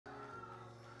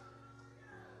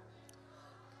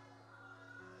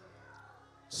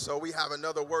So we have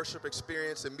another worship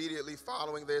experience immediately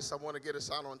following this. I want to get us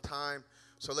out on time.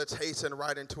 So let's hasten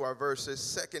right into our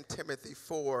verses. 2 Timothy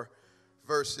 4,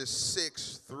 verses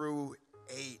 6 through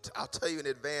 8. I'll tell you in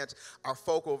advance, our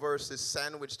focal verse is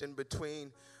sandwiched in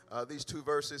between these two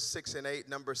verses, 6 and 8.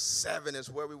 Number 7 is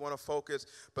where we want to focus.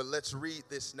 But let's read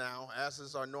this now. As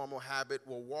is our normal habit,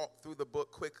 we'll walk through the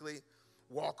book quickly,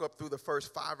 walk up through the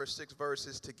first 5 or 6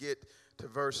 verses to get to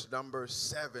verse number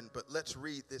 7. But let's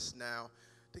read this now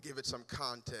to give it some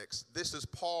context. This is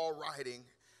Paul writing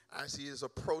as he is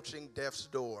approaching death's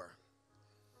door.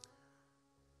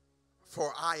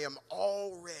 For I am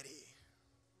already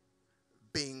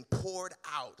being poured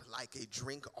out like a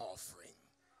drink offering,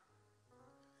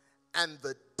 and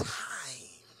the time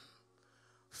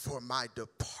for my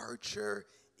departure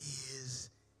is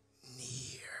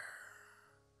near.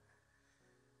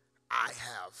 I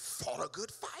have fought a good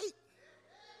fight.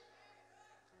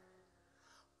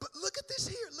 But look at this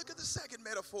here. Look at the second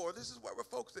metaphor. This is where we're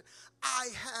focusing. I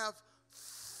have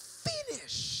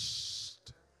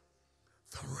finished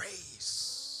the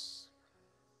race.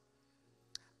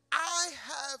 I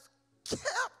have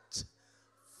kept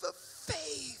the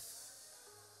faith.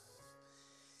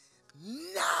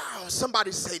 Now,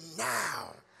 somebody say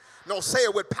now. No, say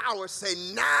it with power. Say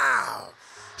now.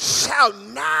 Shout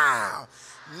now.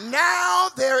 Now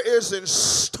there is in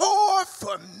store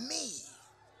for me.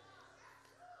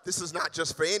 This is not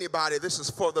just for anybody. This is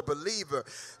for the believer.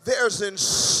 There's in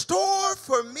store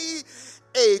for me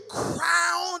a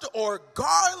crown or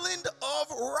garland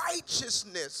of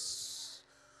righteousness,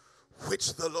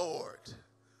 which the Lord,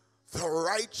 the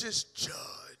righteous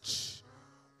judge,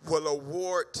 will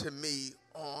award to me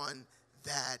on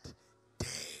that day.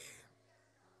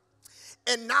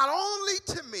 And not only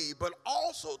to me, but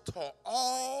also to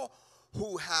all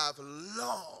who have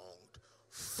longed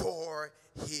for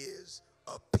his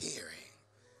appearing.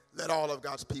 Let all of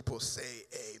God's people say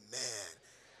amen.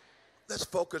 Let's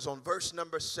focus on verse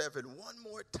number 7 one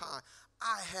more time.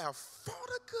 I have fought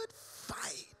a good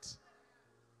fight.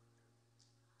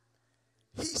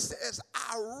 He says,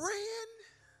 I ran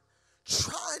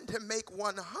trying to make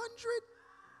 100,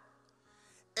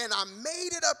 and I made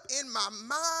it up in my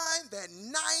mind that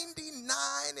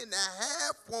 99 and a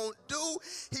half won't do.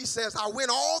 He says, I went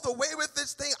all the way with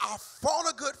this thing. I fought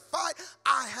a good fight.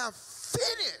 I have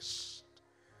finished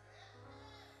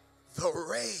the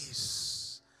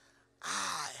race.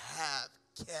 I have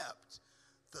kept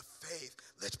the faith.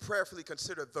 Let's prayerfully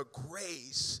consider the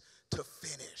grace to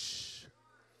finish.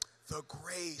 The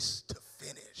grace to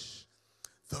finish.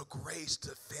 The grace to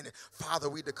finish. Father,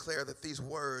 we declare that these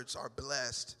words are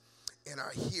blessed in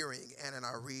our hearing and in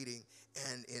our reading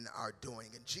and in our doing.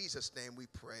 In Jesus' name we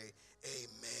pray,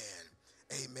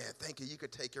 amen. Amen. Thank you. You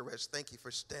could take your rest. Thank you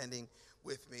for standing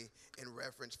with me in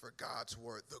reverence for God's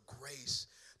word. The grace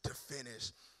to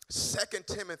finish. 2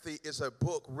 Timothy is a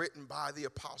book written by the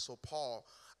Apostle Paul.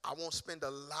 I won't spend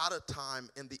a lot of time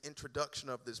in the introduction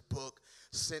of this book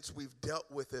since we've dealt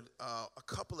with it a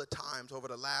couple of times over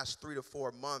the last 3 to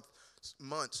 4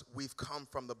 months. We've come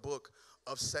from the book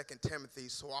of 2 Timothy,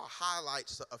 so I'll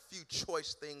highlight a few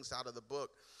choice things out of the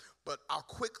book. But I'll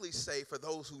quickly say, for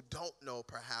those who don't know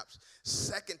perhaps,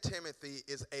 2 Timothy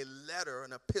is a letter,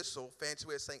 an epistle, fancy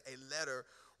way of saying a letter,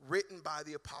 written by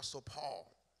the Apostle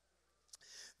Paul.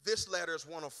 This letter is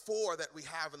one of 4 that we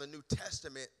have in the New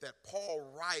Testament that Paul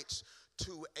writes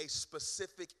to a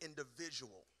specific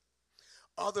individual.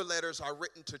 Other letters are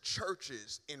written to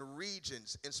churches in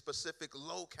regions, in specific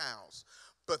locales.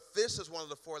 But this is one of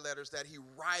the 4 letters that he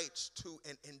writes to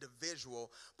an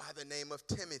individual by the name of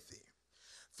Timothy.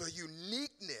 The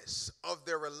uniqueness of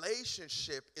their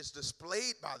relationship is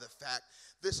displayed by the fact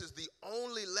this is the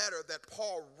only letter that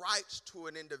Paul writes to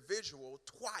an individual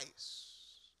twice.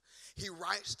 He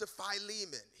writes to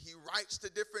Philemon. He writes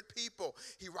to different people.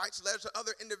 He writes letters to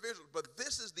other individuals. But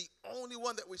this is the only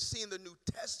one that we see in the New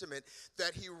Testament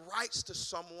that he writes to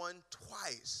someone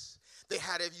twice. They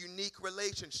had a unique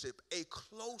relationship, a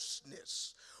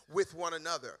closeness with one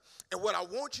another. And what I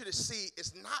want you to see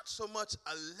is not so much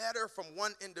a letter from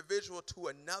one individual to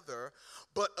another,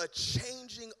 but a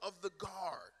changing of the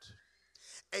guard.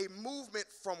 A movement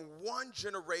from one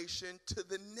generation to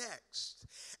the next.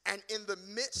 And in the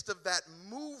midst of that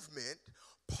movement,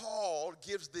 Paul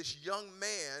gives this young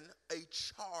man a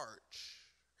charge.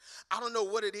 I don't know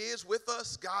what it is with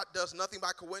us. God does nothing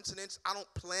by coincidence. I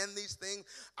don't plan these things.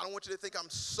 I don't want you to think I'm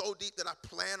so deep that I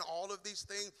plan all of these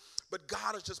things. But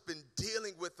God has just been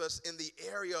dealing with us in the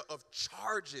area of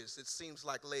charges, it seems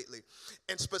like lately.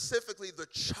 And specifically the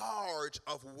charge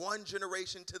of one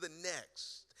generation to the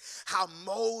next. how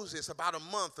Moses, about a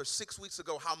month or 6 weeks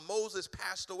ago, how Moses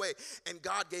passed away and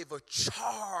God gave a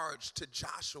charge to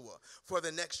Joshua for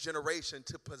the next generation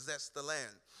to possess the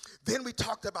land. Then we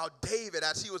talked about David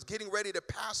as he was getting ready to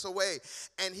pass away,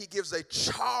 and he gives a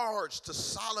charge to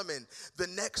Solomon, the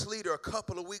next leader, a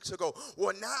couple of weeks ago.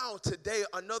 Well, now today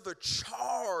another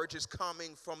charge is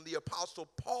coming from the Apostle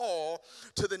Paul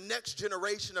to the next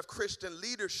generation of Christian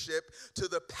leadership, to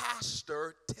the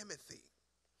pastor Timothy.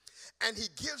 And he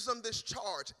gives them this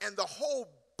charge, and the whole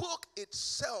book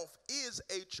itself is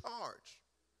a charge.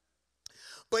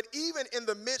 But even in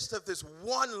the midst of this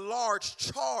one large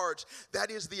charge,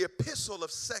 that is the epistle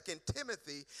of 2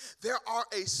 Timothy, there are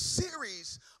a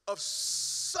series of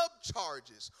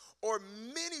subcharges or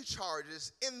mini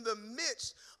charges in the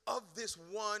midst of this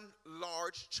one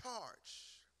large charge.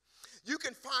 You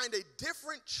can find a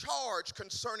different charge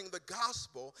concerning the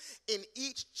gospel in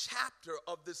each chapter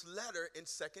of this letter in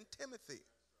 2 Timothy.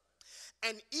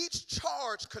 And each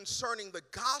charge concerning the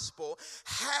gospel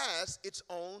has its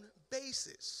own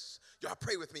basis. Y'all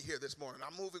pray with me here this morning.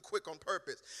 I'm moving quick on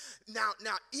purpose. Now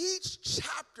each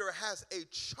chapter has a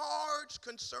charge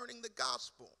concerning the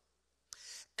gospel.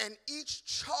 And each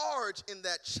charge in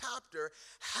that chapter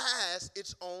has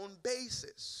its own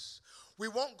basis. We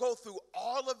won't go through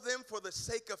all of them for the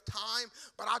sake of time,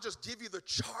 but I'll just give you the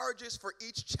charges for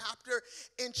each chapter.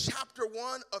 In chapter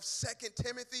 1 of 2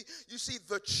 Timothy, you see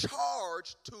the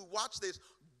charge to, watch this,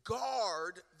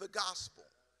 guard the gospel.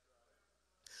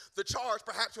 The charge,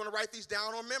 perhaps you want to write these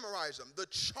down or memorize them. The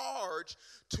charge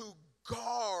to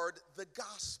guard the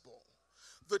gospel.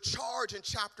 The charge in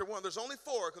chapter 1, there's only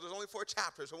 4 because there's only 4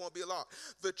 chapters, so it won't be a lot.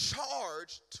 The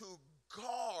charge to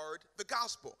guard the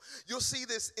gospel. You'll see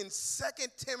this in 2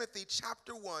 Timothy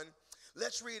chapter 1.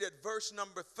 Let's read at verse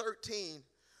number 13.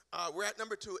 We're at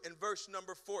number 2 and verse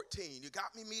number 14. You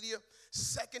got me, media?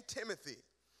 2 Timothy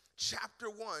chapter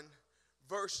 1,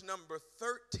 verse number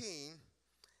 13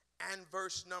 and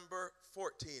verse number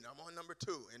 14. I'm on number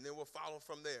 2, and then we'll follow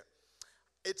from there.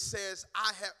 It says,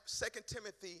 2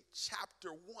 Timothy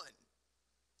chapter 1.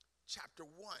 Chapter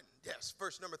 1, yes,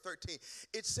 verse number 13.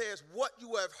 It says, what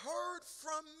you have heard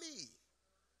from me.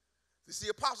 This is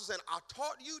the apostle saying, I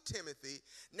taught you, Timothy.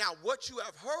 Now, what you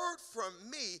have heard from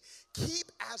me, keep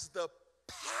as the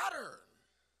pattern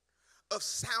of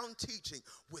sound teaching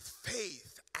with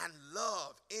faith and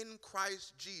love in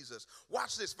Christ Jesus.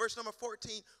 Watch this, verse number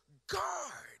 14. Guard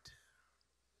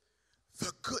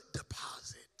the good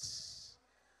deposit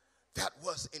that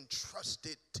was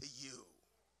entrusted to you.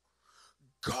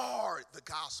 Guard the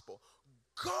gospel.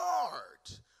 Guard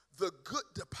the good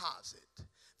deposit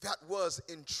that was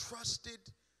entrusted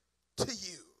to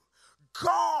you.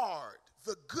 Guard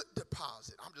the good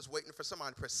deposit. I'm just waiting for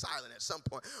somebody to press silent at some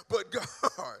point. But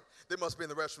guard, they must be in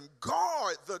the restroom.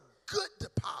 Guard the good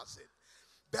deposit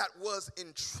that was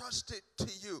entrusted to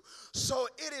you. So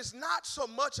it is not so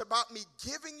much about me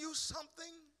giving you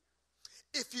something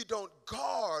if you don't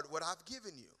guard what I've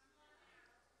given you.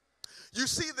 You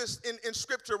see this in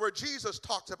Scripture where Jesus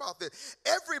talks about this.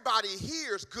 Everybody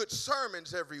hears good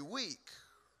sermons every week.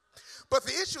 But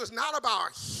the issue is not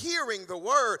about hearing the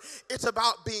word. It's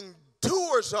about being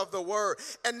doers of the word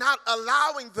and not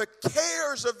allowing the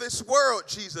cares of this world,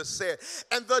 Jesus said,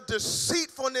 and the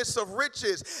deceitfulness of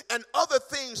riches and other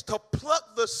things to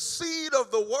pluck the seed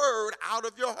of the word out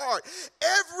of your heart.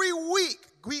 Every week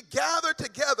we gather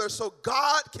together so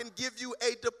God can give you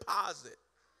a deposit.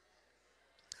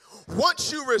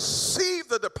 Once you receive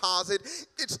the deposit,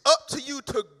 it's up to you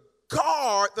to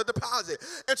guard the deposit.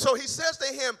 And so he says to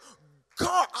him,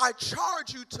 God, I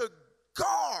charge you to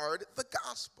guard the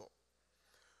gospel.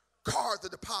 Guard the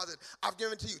deposit I've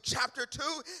given to you. Chapter 2,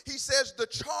 he says the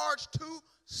charge to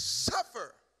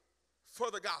suffer for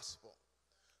the gospel.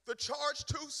 The charge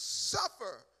to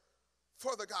suffer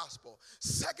for the gospel.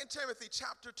 2 Timothy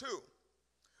chapter 2,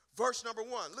 verse number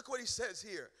 1. Look what he says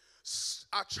here.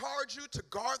 I charge you to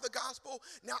guard the gospel.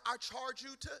 Now I charge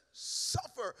you to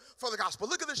suffer for the gospel.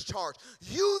 Look at this charge.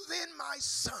 You then, my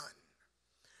son,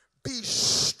 be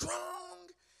strong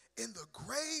in the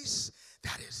grace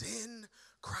that is in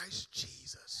Christ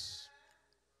Jesus.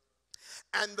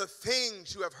 And the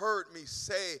things you have heard me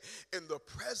say in the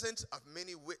presence of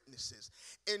many witnesses,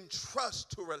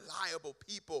 entrust to reliable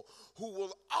people who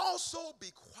will also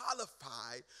be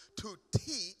qualified to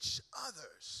teach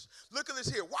others. Look at this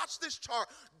here. Watch this chart.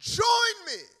 Join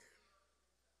me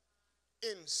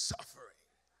in suffering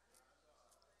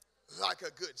like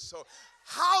a good soul.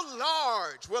 How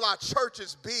large will our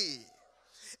churches be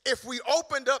If we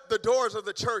opened up the doors of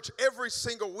the church every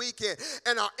single weekend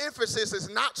and our emphasis is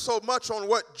not so much on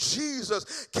what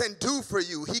Jesus can do for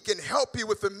you, he can help you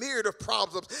with a myriad of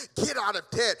problems, get out of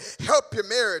debt, help your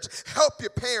marriage, help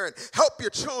your parent, help your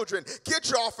children,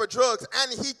 get you off of drugs,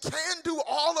 and he can do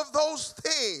all of those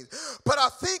things. But I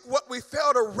think what we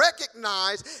fail to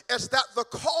recognize is that the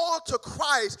call to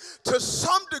Christ to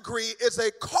some degree is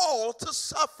a call to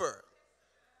suffer.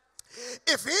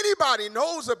 If anybody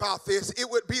knows about this, it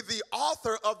would be the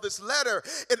author of this letter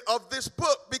and of this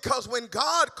book, because when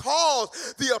God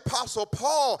calls the Apostle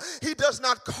Paul, he does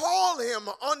not call him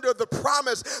under the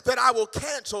promise that I will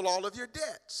cancel all of your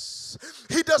debts.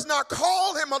 He does not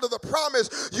call him under the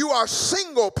promise, you are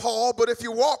single, Paul, but if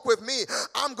you walk with me,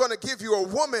 I'm going to give you a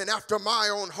woman after my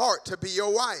own heart to be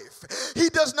your wife. He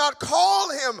does not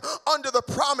call him under the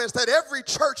promise that every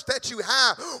church that you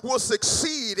have will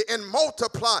succeed and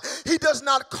multiply. He does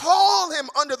not call him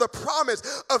under the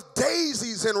promise of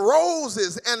daisies and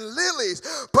roses and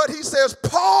lilies, but he says,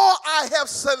 Paul, I have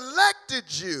selected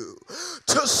you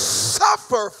to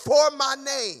suffer for my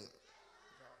name.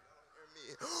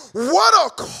 What a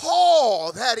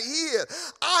call that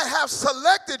is. I have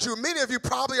selected you. Many of you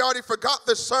probably already forgot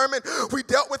this sermon. We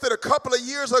dealt with it a couple of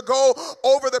years ago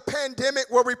over the pandemic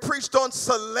where we preached on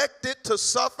selected to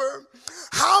suffer.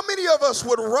 How many of us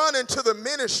would run into the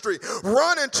ministry,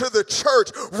 run into the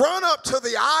church, run up to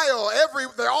the aisle,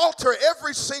 the altar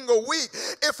every single week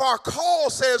if our call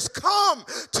says, come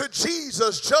to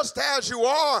Jesus just as you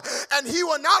are, and he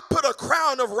will not put a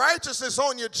crown of righteousness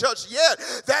on you just yet.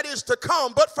 That is to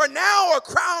come. But for now, a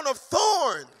crown of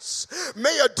thorns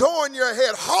may adorn your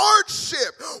head.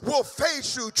 Hardship will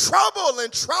face you. Trouble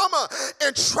and trauma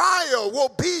and trial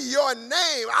will be your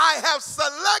name. I have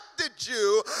selected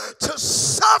you to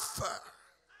suffer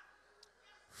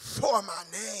for my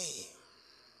name.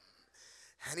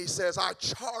 And he says, I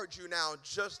charge you now,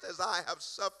 just as I have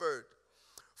suffered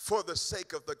for the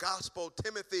sake of the gospel.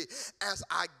 Timothy, as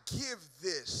I give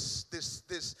this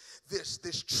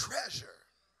treasure,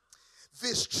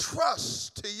 this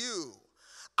trust to you,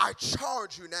 I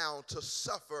charge you now to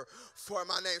suffer for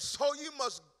my name. So you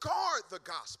must guard the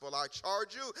gospel, I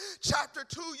charge you. Chapter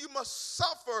 2, you must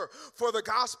suffer for the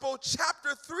gospel.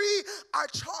 Chapter 3, I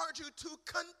charge you to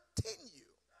continue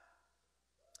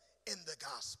in the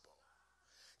gospel.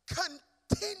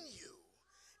 Continue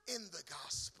in the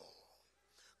gospel.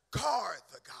 Guard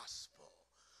the gospel.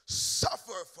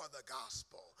 Suffer for the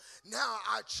gospel. Now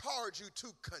I charge you to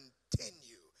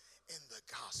continue in the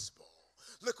gospel.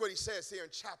 Look what he says here in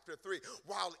chapter 3.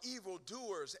 While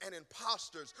evildoers and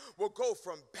impostors will go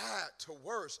from bad to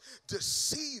worse,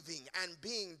 deceiving and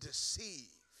being deceived.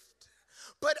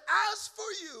 But as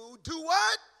for you, do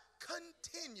what?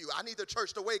 Continue. I need the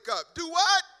church to wake up. Do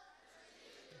what?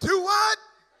 Do what?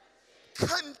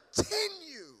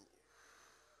 Continue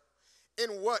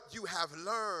in what you have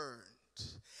learned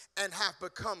and have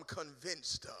become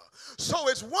convinced of. So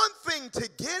it's one thing to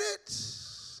get it,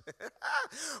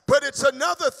 but it's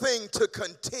another thing to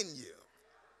continue.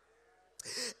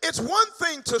 It's one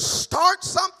thing to start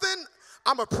something.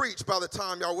 I'm going to preach by the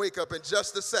time y'all wake up in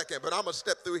just a second, but I'm going to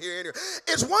step through here anyway.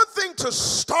 It's one thing to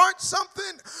start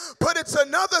something, but it's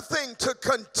another thing to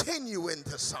continue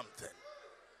into something.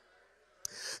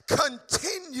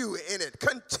 Continue in it.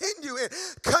 Continue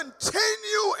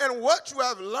in what you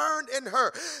have learned in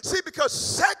her. See,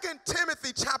 because 2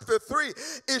 Timothy chapter 3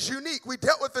 is unique. We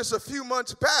dealt with this a few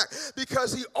months back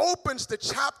because he opens the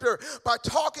chapter by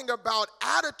talking about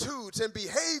attitudes and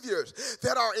behaviors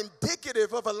that are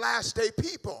indicative of a last day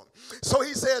people. So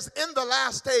he says, in the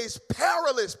last days,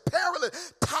 perilous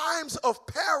times of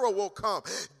peril will come.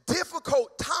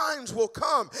 Difficult times will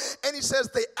come. And he says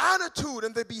the attitude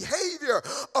and the behavior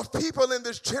of people in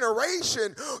this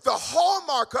generation, the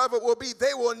hallmark of it will be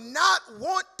they will not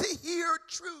want to hear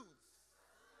truth.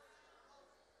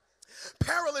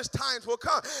 Perilous times will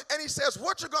come. And he says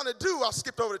what you're going to do, I'll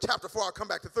skip over to chapter 4, I'll come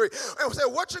back to 3. And he said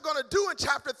what you're going to do in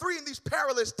chapter 3 in these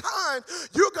perilous times,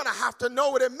 you're going to have to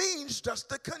know what it means just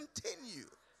to continue.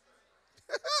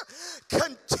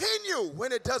 Continue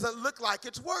when it doesn't look like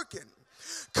it's working.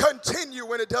 Continue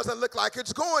when it doesn't look like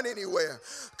it's going anywhere.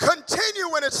 Continue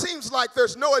when it seems like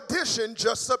there's no addition,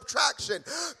 just subtraction.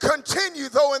 Continue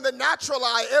though in the natural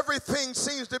eye everything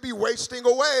seems to be wasting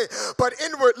away, but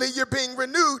inwardly you're being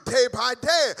renewed day by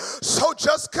day. So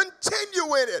just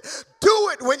continue in it. Do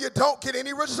it when you don't get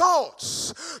any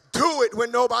results. Do it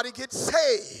when nobody gets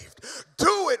saved.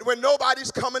 Do it when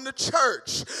nobody's coming to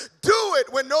church. Do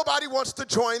it when nobody wants to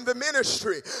join the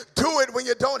ministry. Do it when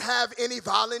you don't have any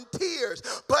volunteers.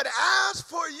 But as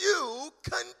for you,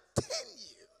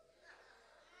 continue.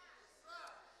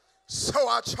 So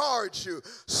I charge you,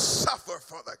 suffer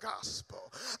for the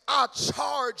gospel. I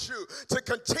charge you to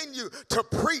continue to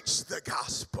preach the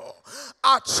gospel.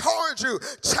 I charge you,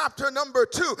 chapter number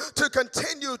 2, to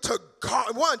continue to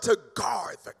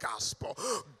guard the gospel.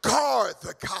 Guard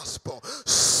the gospel.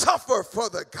 Suffer for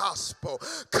the gospel.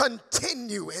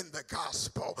 Continue in the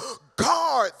gospel.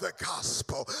 Guard the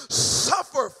gospel.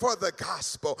 Suffer for the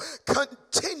gospel.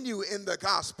 Continue in the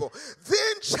gospel.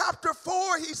 Then chapter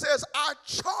 4, he says, I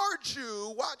charge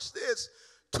you, watch this,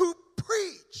 to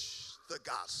preach the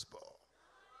gospel.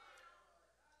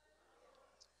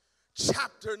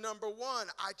 Chapter number 1,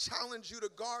 I challenge you to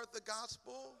guard the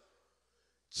gospel.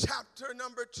 Chapter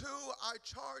number 2, I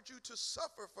charge you to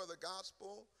suffer for the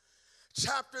gospel.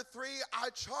 Chapter 3, I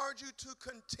charge you to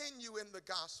continue in the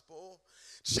gospel.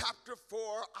 Chapter 4,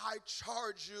 I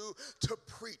charge you to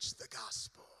preach the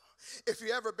gospel. If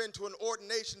you've ever been to an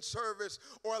ordination service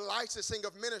or a licensing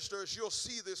of ministers, you'll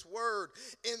see this word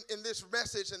in this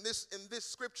message, in this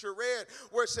scripture read,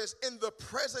 where it says, in the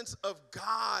presence of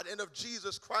God and of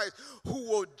Jesus Christ, who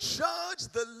will judge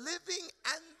the living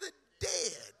and the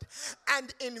dead.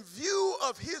 And in view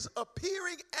of his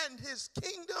appearing and his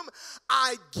kingdom,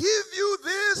 I give you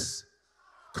this.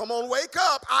 Come on, wake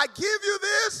up. I give you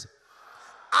this.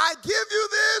 I give you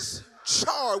this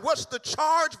charge. What's the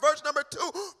charge? Verse number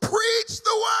 2, preach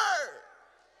the word.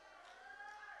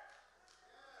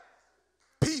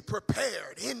 Be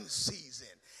prepared in season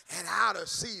and out of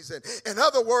season. In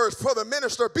other words, for the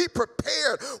minister, be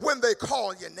prepared when they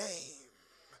call your name,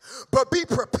 but be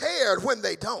prepared when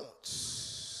they don't.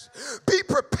 Be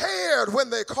prepared when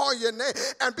they call your name,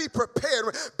 and be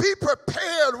prepared. Be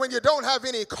prepared when you don't have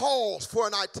any calls for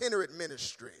an itinerant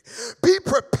ministry. Be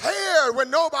prepared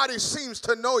when nobody seems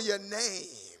to know your name.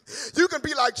 You can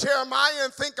be like Jeremiah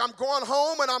and think, I'm going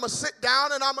home and I'm going to sit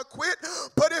down and I'm going to quit.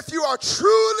 But if you are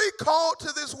truly called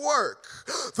to this work,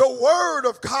 the word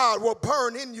of God will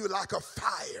burn in you like a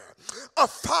fire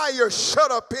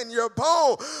shut up in your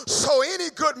bone. So any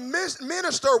good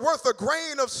minister worth a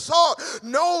grain of salt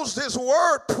knows this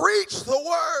word. Preach the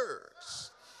word.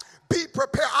 Be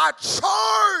prepared. I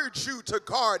charge you to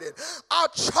guard it. I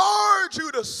charge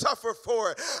you to suffer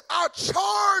for it. I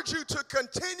charge you to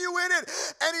continue in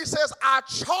it. And he says, I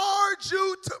charge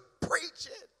you to preach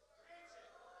it.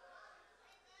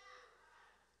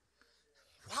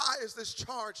 Why is this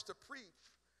charge to preach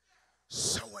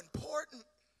so important?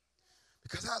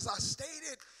 Because as I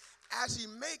stated, as he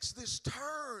makes this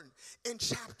turn in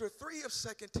chapter 3 of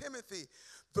 2 Timothy,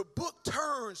 the book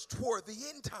turns toward the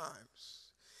end times.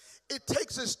 It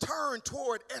takes its turn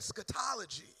toward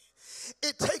eschatology.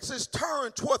 It takes its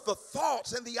turn toward the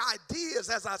thoughts and the ideas,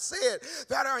 as I said,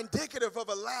 that are indicative of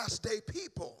a last day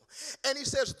people. And he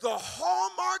says, the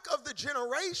hallmark of the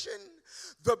generation,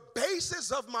 the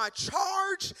basis of my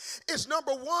charge is,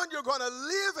 number one, you're going to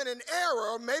live in an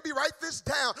era, maybe write this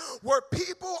down, where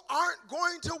people aren't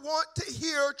going to want to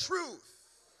hear truth.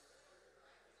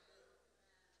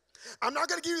 I'm not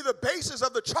going to give you the basis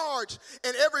of the charge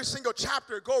in every single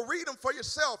chapter. Go read them for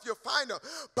yourself. You'll find them.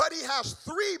 But he has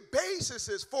 3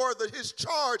 bases for his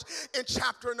charge in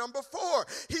chapter number 4.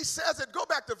 He says it. Go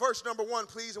back to verse number 1,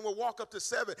 please, and we'll walk up to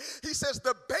 7. He says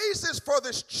the basis for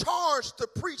this charge to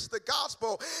preach the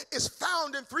gospel is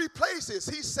found in 3 places.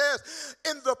 He says,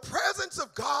 in the presence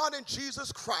of God and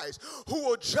Jesus Christ, who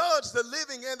will judge the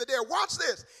living and the dead. Watch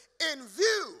this. In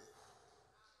view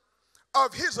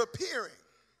of his appearing.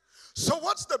 So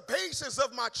what's the basis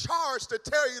of my charge to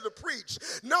tell you to preach?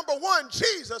 Number 1,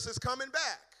 Jesus is coming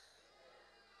back.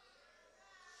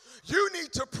 You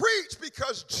need to preach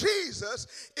because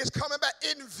Jesus is coming back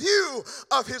in view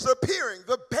of his appearing.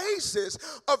 The basis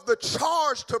of the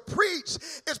charge to preach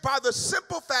is by the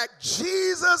simple fact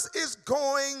Jesus is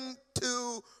going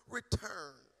to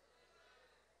return.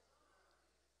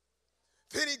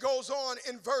 Then he goes on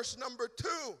in verse number 2.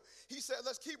 He said,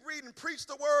 let's keep reading. Preach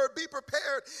the word. Be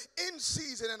prepared in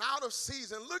season and out of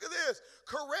season. Look at this.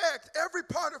 Correct. Every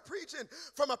part of preaching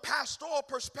from a pastoral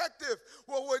perspective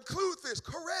will include this.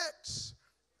 Correct.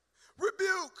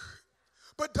 Rebuke.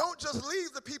 But don't just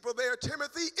leave the people there,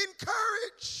 Timothy.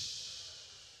 Encourage.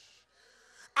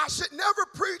 I should never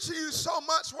preach to you so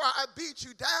much where I beat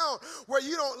you down, where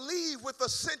you don't leave with a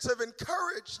sense of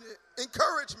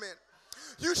encouragement.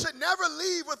 You should never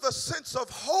leave with a sense of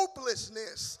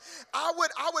hopelessness. I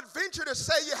would venture to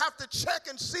say you have to check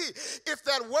and see if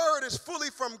that word is fully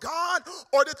from God,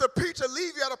 or did the preacher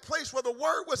leave you at a place where the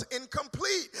word was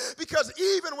incomplete? Because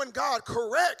even when God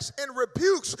corrects and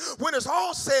rebukes, when it's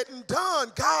all said and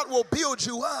done, God will build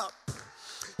you up.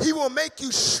 He will make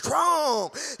you strong.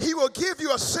 He will give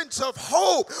you a sense of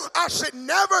hope. I should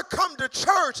never come to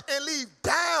church and leave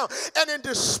down and in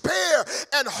despair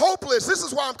and hopeless. This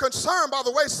is why I'm concerned, by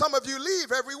the way, some of you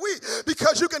leave every week,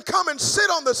 because you can come and sit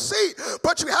on the seat,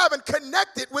 but you haven't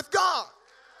connected with God.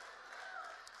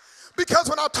 Because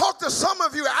when I talk to some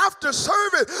of you after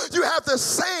service, you have the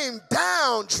same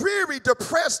down, dreary,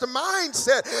 depressed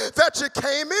mindset that you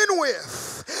came in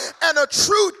with. And a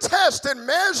true test and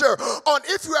measure on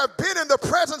if you have been in the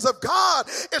presence of God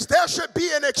is there should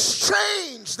be an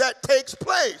exchange that takes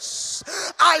place.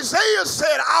 Isaiah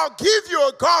said, I'll give you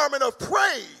a garment of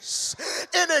praise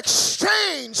in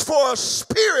exchange for a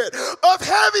spirit of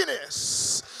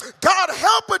heaviness. God,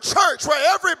 help a church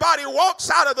where everybody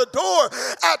walks out of the door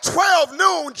at 12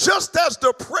 noon just as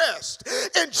depressed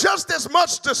and just as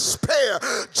much despair,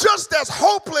 just as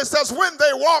hopeless as when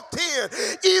they walked in.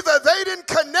 Either they didn't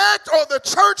connect or the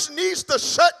church needs to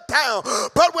shut down.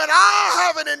 But when I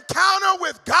have an encounter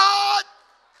with God,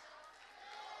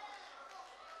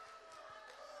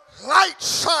 light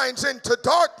shines into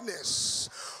darkness.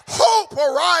 Hope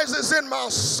arises in my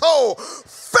soul.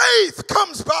 Faith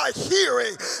comes by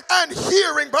hearing, and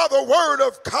hearing by the word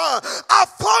of God. I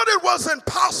thought it was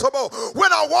impossible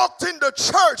when I walked into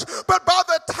church, but by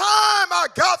the time I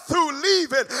got through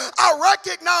leaving, I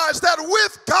recognized that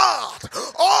with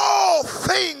God, all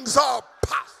things are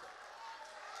possible.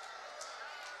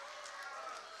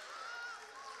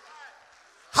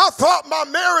 I thought my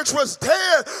marriage was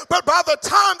dead, but by the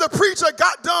time the preacher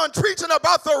got done preaching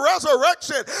about the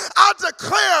resurrection, I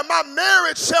declare my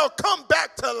marriage shall come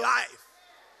back to life.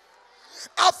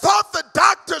 I thought the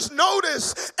doctor's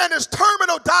notice and his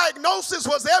terminal diagnosis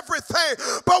was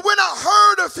everything, but when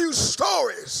I heard a few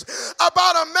stories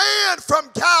about a man from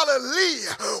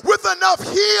Galilee with enough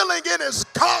healing in his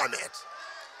garment,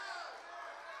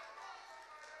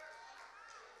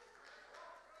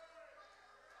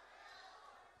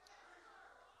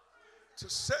 to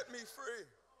set me free.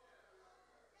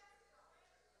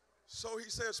 So he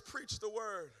says, preach the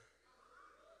word,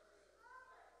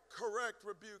 correct,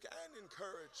 rebuke, and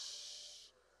encourage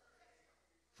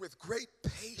with great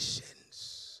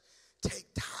patience. Take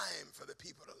time for the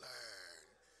people to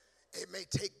learn. It may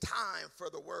take time for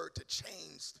the word to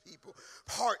change people.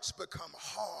 Hearts become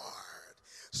hard.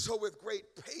 So with great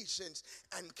patience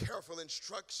and careful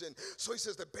instruction. So he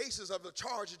says the basis of the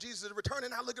charge of Jesus is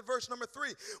returning. Now look at verse number 3.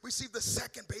 We see the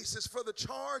second basis for the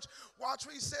charge. Watch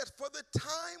what he says. For the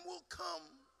time will come.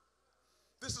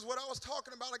 This is what I was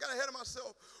talking about. I got ahead of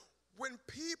myself. When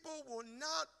people will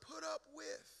not put up with.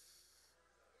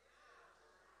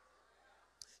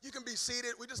 You can be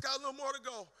seated. We just got a little more to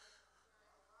go.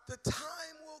 The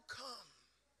time will come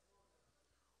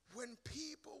when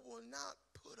people will not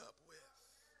put up with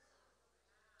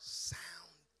sound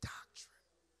doctrine.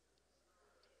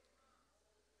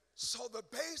 So the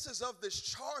basis of this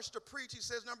charge to preach, he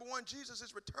says, number one, Jesus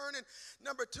is returning.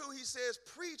 Number two, he says,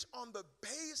 preach on the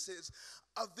basis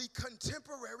of the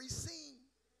contemporary scene.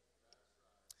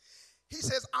 He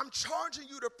says, I'm charging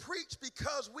you to preach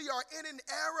because we are in an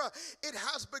era. It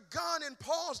has begun in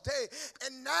Paul's day,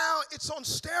 and now it's on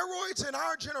steroids in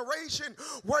our generation,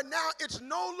 where now it's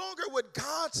no longer what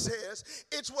God says,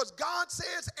 it's what God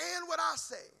says and what I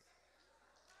say.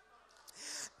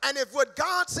 And if what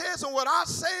God says and what I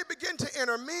say begin to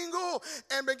intermingle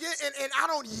and I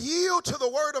don't yield to the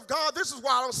word of God, this is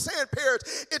why I was saying,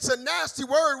 parents, it's a nasty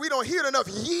word. We don't hear enough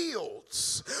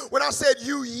yields. When I said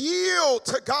you yield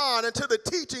to God and to the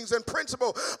teachings and principle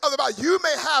of the Bible, you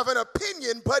may have an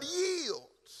opinion, but yield.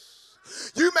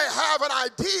 You may have an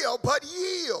idea, but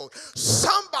yield.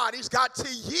 Somebody's got to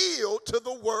yield to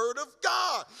the word of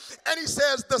God. And he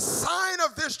says the sign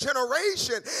of this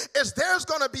generation is there's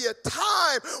going to be a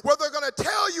time where they're going to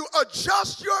tell you,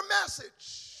 adjust your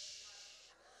message.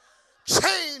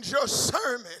 Change your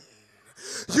sermon.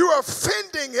 You're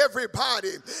offending everybody.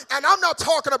 And I'm not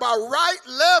talking about right,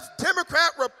 left,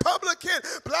 Democrat, Republican,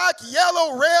 black,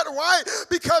 yellow, red, white.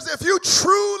 Because if you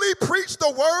truly preach the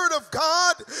word of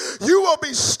God, you will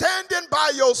be standing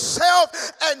by yourself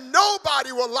and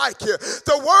nobody will like you.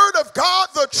 The word of God,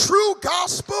 the true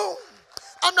gospel.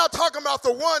 I'm not talking about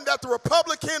the one that the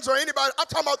Republicans or anybody. I'm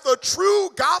talking about the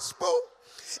true gospel.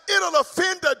 It'll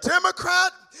offend a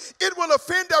Democrat. It will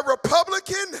offend a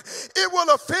Republican. It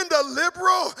will offend a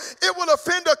liberal. It will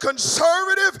offend a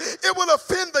conservative. It will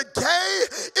offend the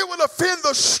gay. It will offend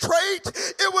the straight.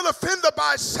 It will offend the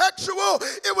bisexual.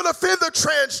 It will offend the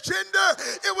transgender.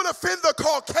 It will offend the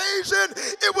Caucasian.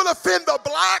 It will offend the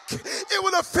black. It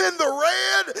will offend the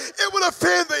red. It will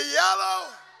offend the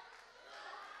yellow.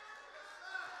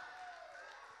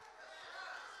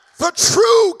 The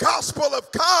true gospel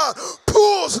of God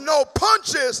pulls no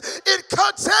punches. It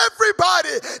cuts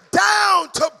everybody down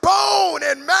to bone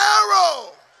and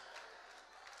marrow.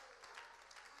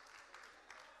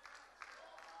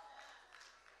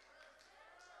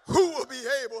 Who will be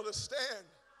able to stand?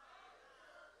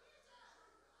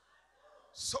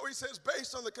 So he says,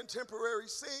 based on the contemporary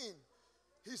scene,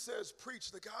 he says,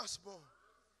 preach the gospel,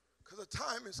 because a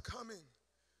time is coming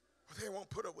where they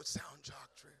won't put up with sound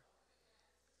doctrine.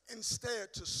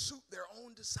 Instead, to suit their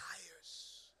own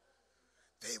desires,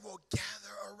 they will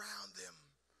gather around them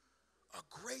a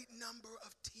great number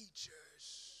of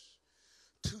teachers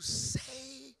to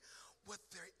say what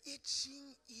their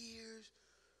itching ears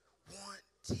want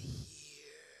to hear.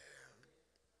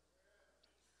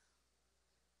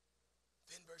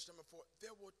 Then verse number 4, they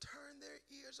will turn their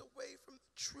ears away from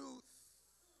the truth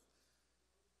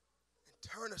and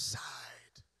turn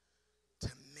aside to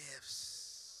myths.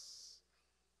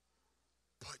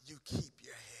 But you keep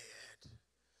your head.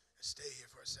 And stay here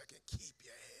for a second. Keep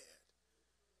your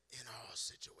head in all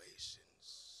situations.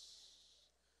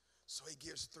 So he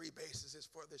gives 3 bases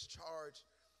for this charge.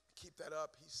 Keep that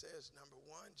up. He says, number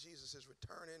 1, Jesus is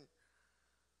returning.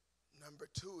 Number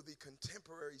 2, the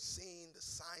contemporary scene, the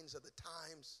signs of the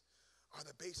times are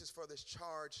the basis for this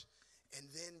charge. And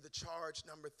then the charge,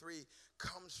 number 3,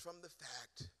 comes from the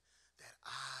fact that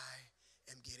I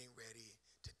am getting ready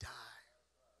to die.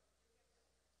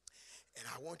 And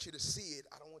I want you to see it.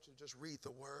 I don't want you to just read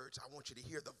the words. I want you to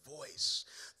hear the voice,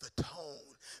 the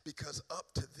tone. Because up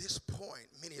to this point,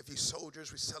 many of you soldiers,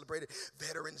 we celebrated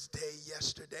Veterans Day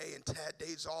yesterday and Tad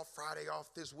Days off, Friday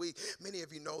off this week. Many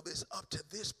of you know this. Up to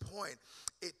this point,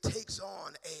 it takes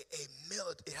on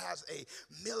it has a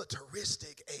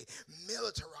militaristic, a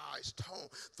militarized tone.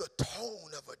 The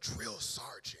tone of a drill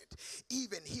sergeant.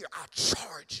 Even here, I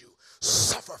charge you,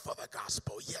 suffer for the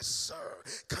gospel. Yes, sir.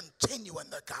 Continue in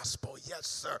the gospel. Yes,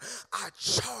 sir. I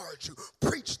charge you,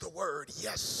 preach the word.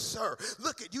 Yes, sir.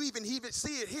 Look at you, even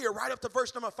see it here right up to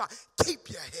verse number 5. Keep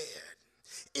your head.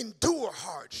 Endure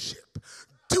hardship.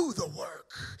 Do the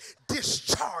work.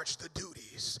 Discharge the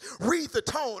duties. Read the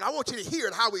tone. I want you to hear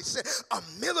it how he said, a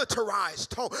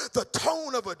militarized tone. The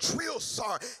tone of a drill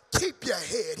sergeant. Keep your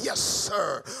head. Yes,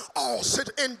 sir.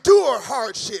 Endure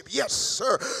hardship. Yes,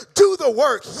 sir. Do the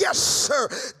work. Yes, sir.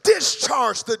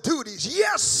 Discharge the duties.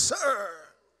 Yes, sir.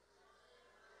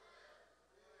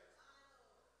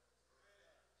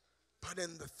 But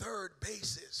in the third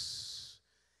basis,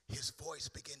 his voice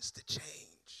begins to change.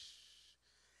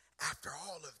 After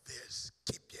all of this,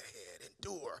 keep your head,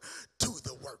 endure, do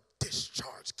the work,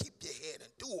 discharge. Keep your head,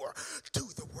 endure, do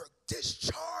the work,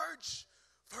 discharge.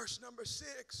 Verse number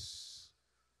 6,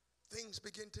 things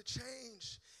begin to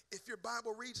change. If your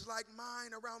Bible reads like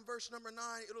mine, around verse number 9,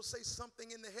 it'll say something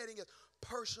in the heading of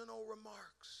personal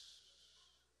remarks.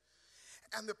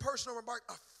 And the personal remark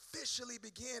officially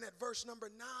begin at verse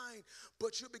number 9,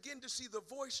 but you'll begin to see the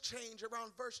voice change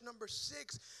around verse number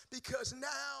 6, because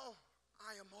now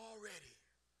I am already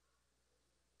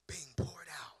being poured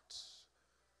out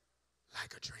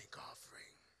like a drink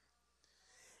offering.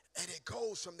 And it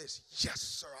goes from this, yes,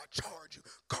 sir, I charge you,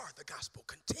 guard the gospel,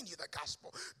 continue the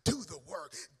gospel, do the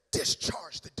work,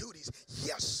 discharge the duties,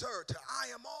 yes, sir, to I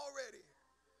am already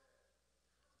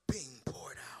being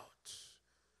poured out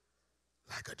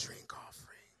like a drink offering.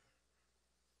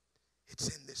 It's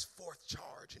in this 4th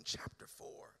charge in chapter 4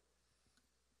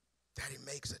 that he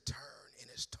makes a turn in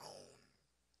his tone.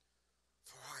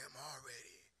 For I am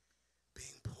already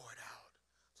being poured out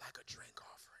like a drink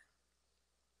offering.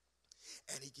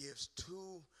 And he gives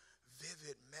 2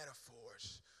 vivid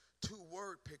metaphors, 2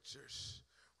 word pictures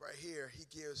right here. He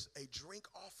gives a drink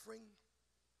offering,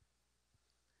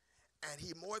 and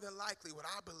he more than likely, what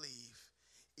I believe,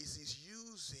 is he's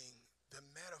using the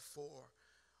metaphor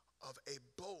of a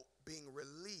boat being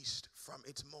released from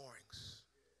its moorings.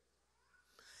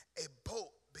 A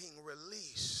boat being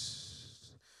released.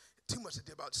 Too much to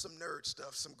do about some nerd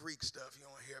stuff, some Greek stuff you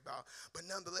don't hear about. But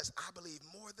nonetheless, I believe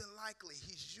more than likely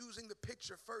he's using the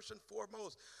picture first and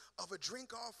foremost of a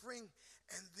drink offering,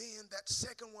 and then that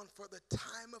second one, for the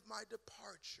time of my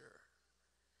departure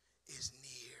is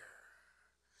near.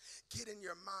 Get in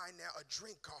your mind now a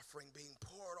drink offering being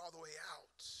poured all the way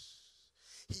out.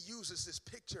 He uses this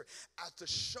picture as to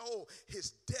show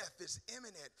his death is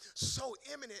imminent, so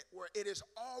imminent where it has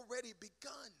already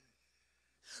begun.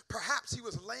 Perhaps he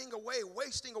was laying away,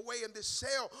 wasting away in this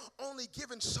cell, only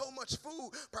given so much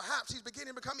food. Perhaps he's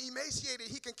beginning to become emaciated.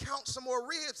 He can count some more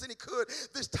ribs than he could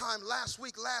this time last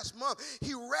week, last month.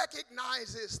 He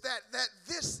recognizes that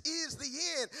this is the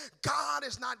end. God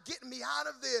is not getting me out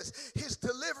of this. His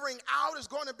delivering out is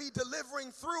going to be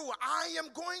delivering through. I am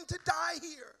going to die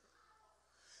here.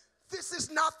 This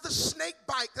is not the snake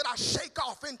bite that I shake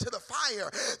off into the fire.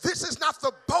 This is not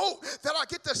the boat that I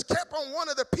get to step on one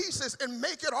of the pieces and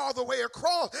make it all the way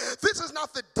across. This is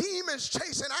not the demons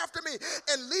chasing after me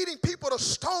and leading people to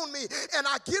stone me, and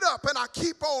I get up and I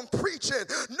keep on preaching.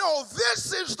 No,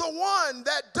 this is the one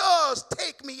that does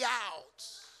take me out.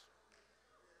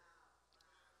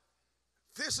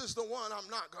 This is the one I'm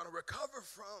not going to recover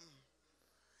from.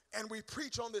 And we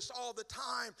preach on this all the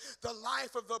time. The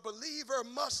life of the believer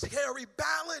must carry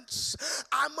balance.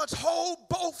 I must hold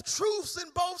both truths in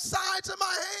both sides of my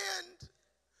hand.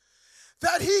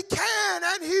 That he can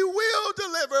and he will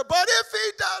deliver. But if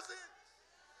he doesn't,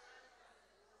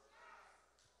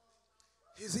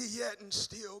 is he yet and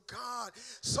still God?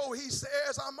 So he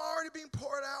says, I'm already being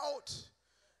poured out,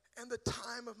 and the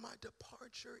time of my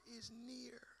departure is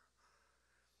near.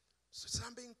 Since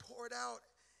I'm being poured out,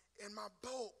 and my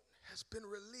boat has been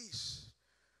released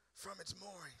from its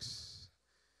moorings.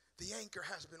 The anchor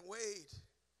has been weighed.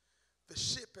 The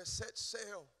ship has set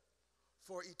sail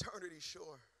for eternity's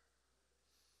shore.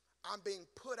 I'm being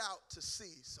put out to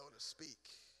sea, so to speak.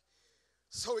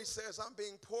 So he says, I'm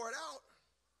being poured out,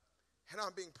 and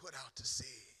I'm being put out to sea.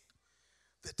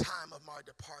 The time of my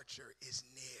departure is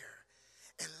near.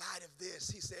 In light of this,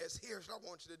 he says, here's what I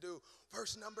want you to do.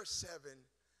 Verse number 7.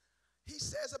 He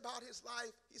says about his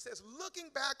life, he says,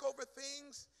 looking back over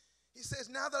things, he says,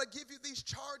 now that I give you these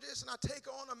charges and I take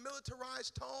on a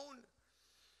militarized tone,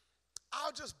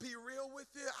 I'll just be real with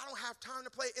you. I don't have time to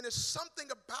play. And it's something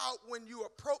about when you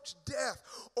approach death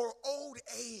or old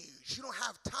age. You don't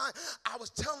have time. I was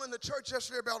telling the church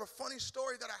yesterday about a funny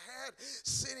story that I had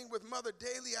sitting with Mother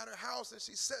Daly at her house, and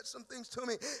she said some things to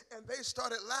me, and they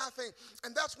started laughing.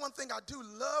 And that's one thing I do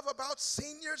love about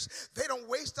seniors. They don't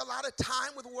waste a lot of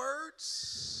time with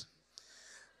words.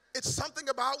 It's something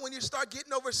about when you start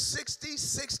getting over 60,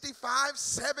 65,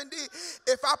 70.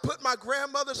 If I put my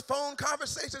grandmother's phone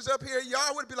conversations up here,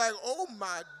 y'all would be like, oh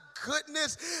my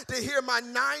goodness, to hear my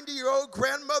 90-year-old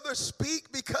grandmother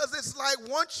speak, because it's like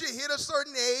once you hit a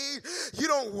certain age, you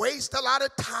don't waste a lot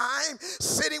of time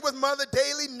sitting with Mother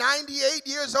Daly, 98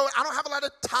 years old. I don't have a lot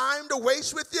of time to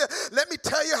waste with you. Let me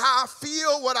tell you how I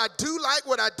feel, what I do like,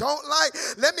 what I don't like.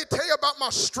 Let me tell you about my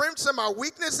strengths and my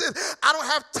weaknesses. I don't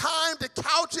have time to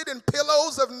couch it in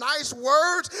pillows of nice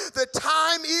words. The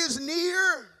time is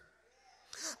near.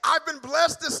 I've been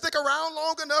blessed to stick around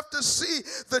long enough to see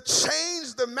the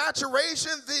change, the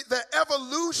maturation, the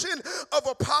evolution of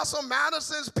Apostle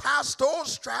Madison's pastoral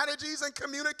strategies and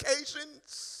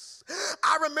communications.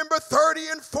 I remember 30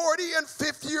 and 40 and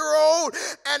 50-year-old,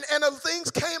 and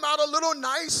things came out a little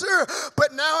nicer,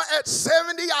 but now at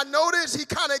 70, I notice he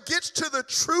kind of gets to the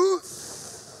truth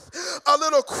a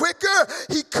little quicker.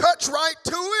 He cuts right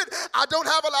to it. I don't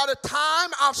have a lot of time.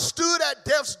 I've stood at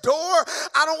death's door.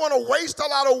 I don't want to waste a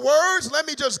lot of words. Let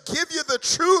me just give you the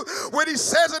truth. When he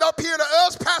says it up here to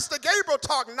us, Pastor Gabriel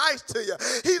talk nice to you.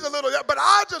 He's a little, but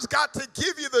I just got to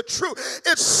give you the truth.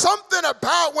 It's something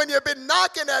about when you've been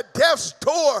knocking at death's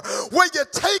door where you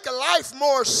take life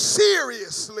more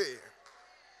seriously.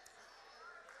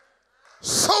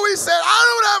 So he said,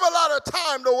 I don't have a lot of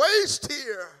time to waste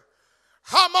here.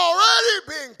 I'm already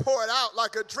being poured out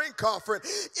like a drink offering.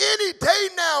 Any day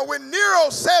now when Nero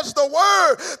says the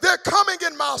word, they're coming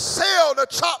in my cell to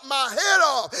chop my head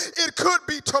off. It could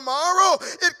be tomorrow.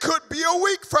 It could be a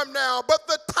week from now. But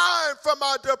the time for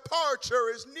my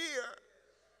departure is near.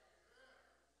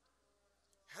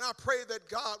 And I pray that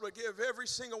God will give every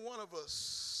single one of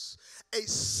us a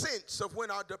sense of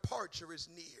when our departure is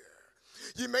near.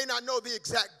 You may not know the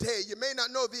exact day. You may not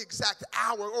know the exact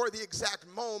hour or the exact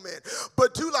moment.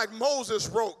 But do like Moses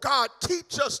wrote, God,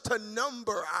 teach us to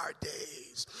number our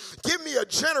days. Give me a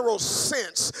general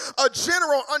sense, a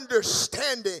general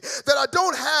understanding that I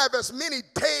don't have as many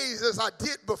days as I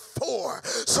did before.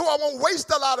 So I won't waste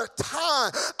a lot of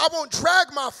time. I won't drag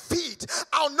my feet.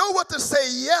 I'll know what to say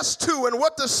yes to and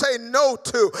what to say no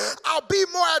to. I'll be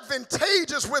more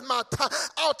advantageous with my time.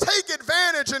 I'll take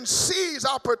advantage and seize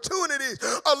opportunities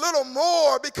a little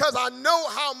more because I know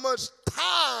how much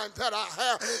time that I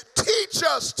have. Teach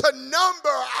us to number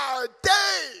our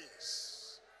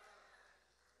days.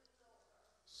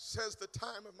 Says the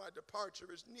time of my departure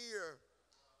is near.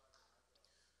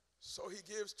 So he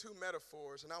gives two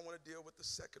metaphors, and I want to deal with the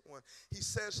second one. He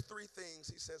says three things.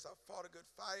 He says, I fought a good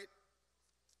fight.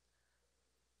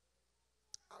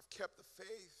 I've kept the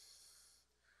faith.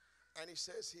 And he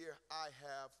says here, I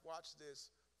have, watch this,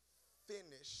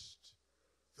 finished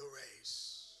the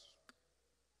race.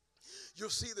 You'll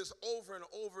see this over and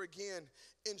over again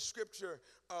in Scripture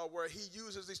where he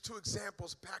uses these two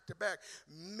examples back to back,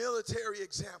 military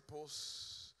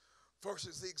examples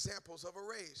versus the examples of a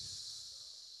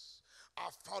race.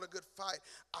 I've fought a good fight.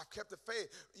 I've kept the faith.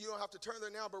 You don't have to turn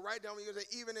there now, but write down,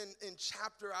 even in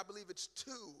chapter, I believe it's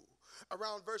 2,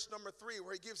 around verse number 3,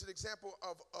 where he gives an example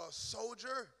of a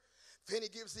soldier. Then he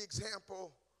gives the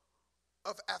example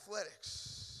of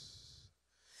athletics.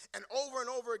 And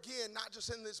over again, not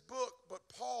just in this book, but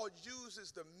Paul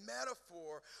uses the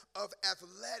metaphor of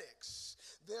athletics.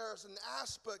 There's an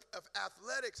aspect of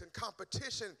athletics and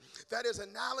competition that is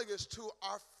analogous to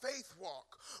our faith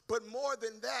walk. But more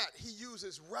than that, he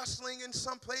uses wrestling in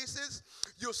some places.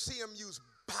 You'll see him use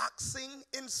boxing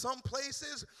in some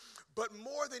places. But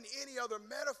more than any other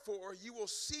metaphor, you will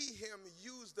see him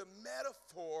use the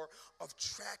metaphor of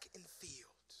track and field.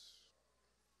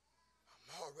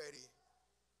 I'm already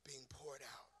being poured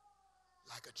out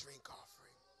like a drink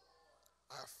offering.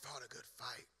 I have fought a good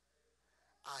fight.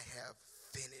 I have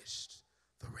finished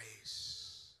the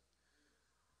race.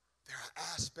 There are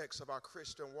aspects of our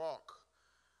Christian walk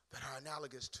that are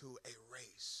analogous to a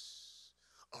race,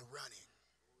 a running.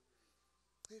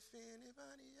 If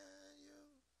anybody at you,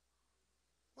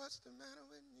 what's the matter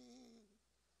with me?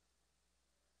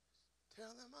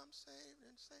 Tell them I'm saved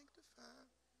and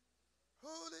sanctified,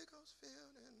 Holy Ghost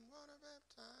filled and water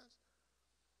baptized.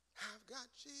 I've got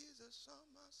Jesus on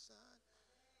my side.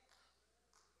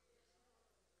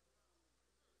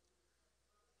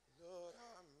 Lord,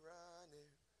 I'm running,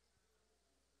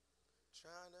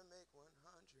 trying to make 100,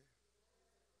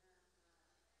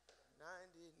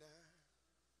 99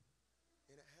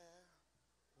 and a half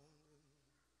won't do.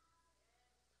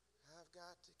 I've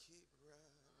got to keep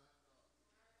running,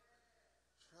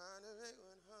 trying to make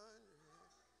 100.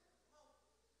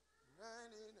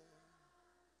 99.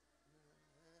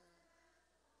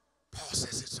 Paul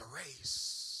says it's a race.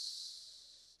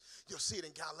 You'll see it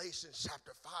in Galatians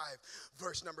chapter 5,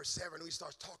 verse number 7. When he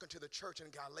starts talking to the church in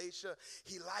Galatia,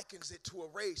 he likens it to a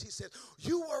race. He says,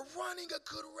 you are running a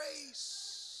good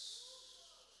race.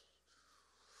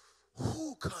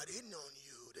 Who cut in on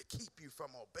you to keep you from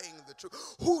obeying the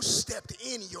truth? Who stepped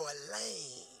in your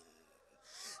lane?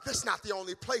 That's not the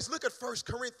only place. Look at 1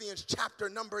 Corinthians chapter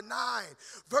number 9.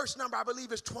 Verse number, I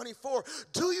believe, is 24.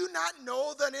 Do you not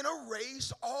know that in a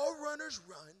race all runners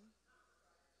run,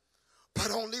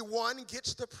 but only one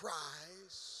gets the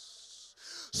prize?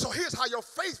 So here's how your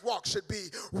faith walk should be.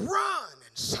 Run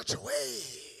in such a way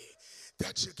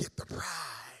that you get the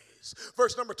prize.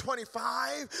 Verse number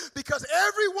 25, because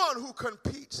everyone who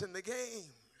competes in the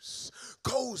games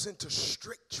goes into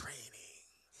strict training.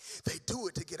 They do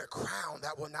it to get a crown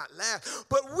that will not last,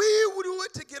 but we will do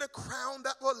it to get a crown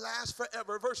that will last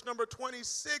forever. Verse number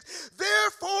 26,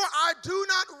 therefore I do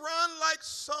not run like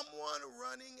someone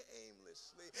running aimlessly.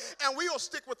 And we will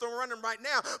stick with the running right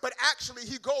now, but actually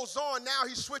he goes on now,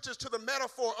 he switches to the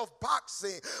metaphor of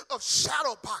boxing, of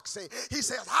shadow boxing. He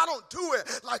says, I don't do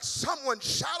it like someone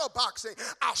shadow boxing.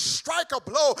 I strike a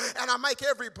blow and I make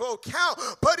every blow count.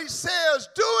 But he says,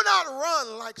 do not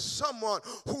run like someone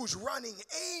who's running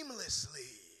aimlessly.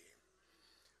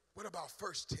 What about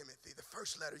 1 Timothy, the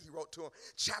first letter he wrote to him,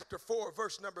 chapter 4,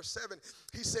 verse number 7?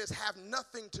 He says, have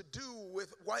nothing to do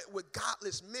with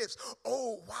godless myths,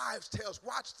 old wives' tales.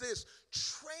 Watch this.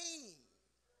 Train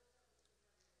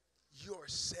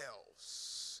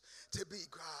yourselves to be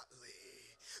godly.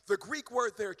 The Greek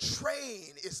word there,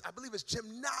 train, is, I believe it's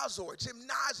gymnasium.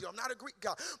 I'm not a Greek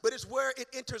guy, but it's where it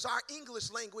enters our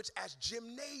English language as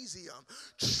gymnasium.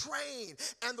 Train.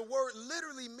 And the word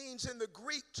literally means in the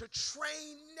Greek to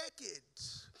train naked,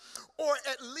 or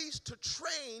at least to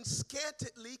train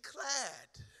scantily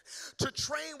clad. To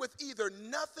train with either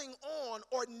nothing on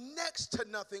or next to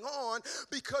nothing on,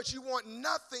 because you want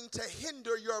nothing to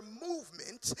hinder your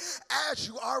movement as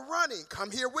you are running.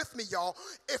 Come here with me, y'all.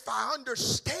 If I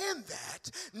understand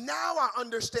that, now I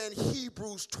understand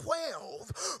Hebrews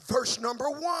 12, verse number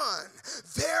 1.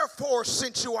 Therefore,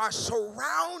 since you are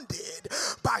surrounded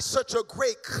by such a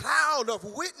great cloud of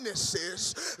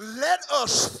witnesses, let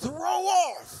us throw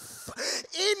off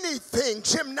anything,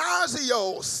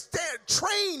 gymnasio,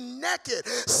 train naked,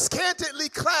 scantily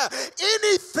clad,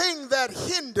 anything that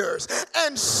hinders,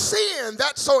 and sin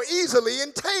that so easily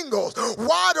entangles.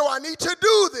 Why do I need to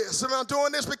do this? Am I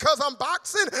doing this because I'm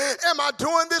boxing? Am I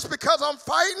doing this because I'm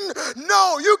fighting?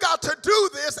 No, you got to do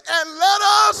this, and let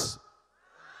us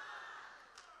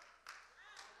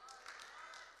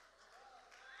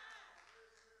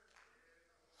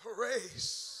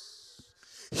race.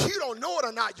 You don't know it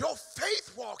or not, your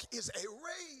faith walk is a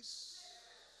race.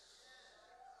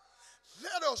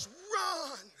 Let us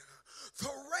run the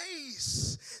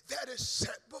race that is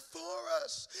set before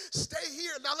us. Stay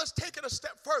here. Now let's take it a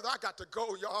step further. I got to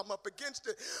go, y'all. I'm up against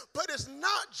it. But it's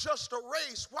not just a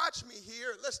race. Watch me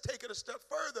here. Let's take it a step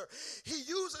further. He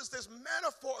uses this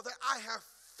metaphor that I have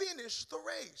finished the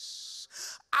race.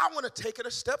 I want to take it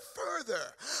a step further.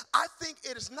 I think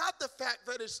it is not the fact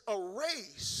that it's a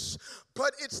race,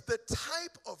 but it's the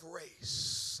type of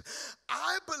race.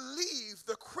 I believe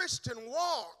the Christian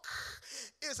walk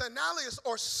is analogous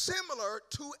or similar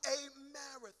to a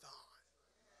marathon.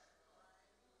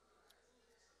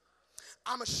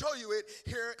 I'm going to show you it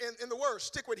here in the Word.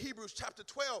 Stick with Hebrews chapter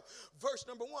 12, verse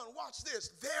number 1. Watch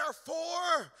this.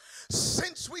 Therefore,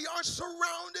 since we are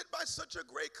surrounded by such a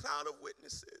great cloud of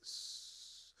witnesses.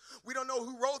 We don't know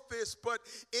who wrote this, but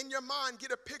in your mind, get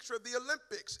a picture of the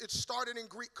Olympics. It started in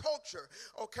Greek culture,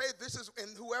 okay?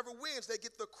 And whoever wins, they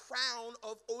get the crown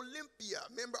of Olympia.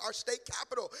 Remember, our state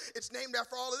capital, it's named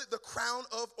after all of it, the crown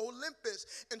of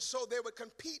Olympus. And so they would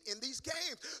compete in these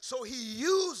games. So he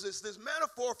uses this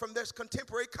metaphor from this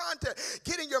contemporary context.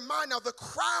 Get in your mind now, the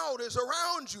crowd is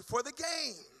around you for the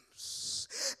games.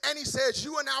 And he says,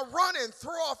 you are now running,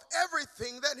 throw off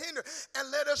everything that hinders,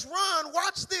 and let us run.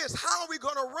 Watch this. How are we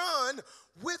going to run?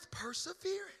 With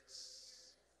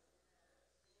perseverance.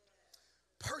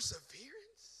 Perseverance.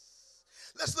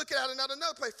 Let's look at it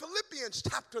another place. Philippians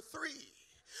chapter 3.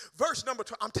 Verse number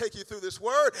 12, I'm taking you through this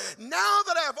word. Now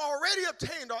that I've already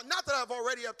obtained all, not that I've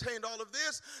already obtained all of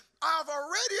this, I've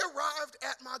already arrived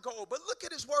at my goal. But look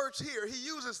at his words here. He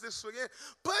uses this again.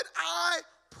 But I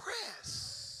press.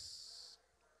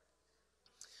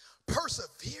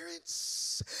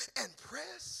 Perseverance and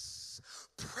press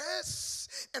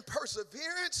and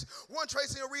perseverance. One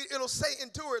tracing will read, it'll say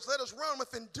endurance. Let us run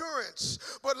with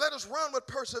endurance, but let us run with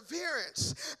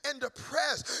perseverance and a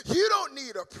press. You don't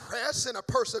need a press and a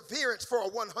perseverance for a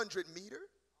 100 meter.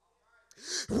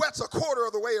 That's a quarter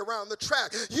of the way around the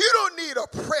track. You don't need a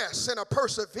press and a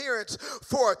perseverance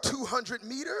for a 200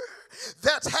 meter.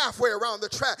 That's halfway around the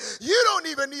track. You don't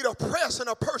even need a press and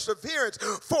a perseverance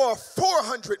for a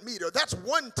 400 meter. That's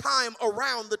one time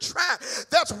around the track.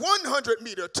 That's 100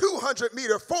 meter, 200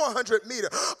 meter, 400 meter.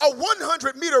 A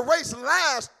 100 meter race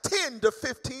lasts 10 to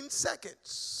 15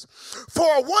 seconds.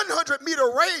 For a 100 meter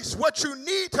race, what you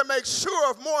need to make sure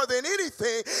of more than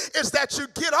anything is that you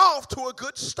get off to a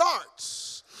good start.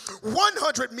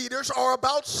 100 meters are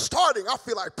about starting. I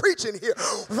feel like preaching here.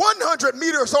 100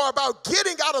 meters are about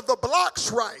getting out of the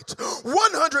blocks right.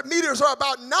 100 meters are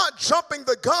about not jumping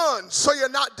the gun so you're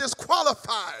not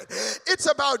disqualified. It's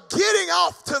about getting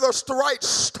off to the right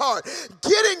start,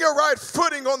 getting your right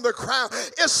footing on the ground,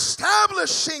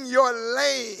 establishing your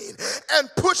lane, and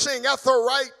pushing at the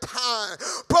right time.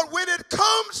 But when it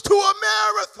comes to a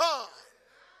marathon,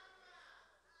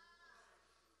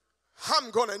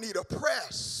 I'm going to need a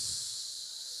press.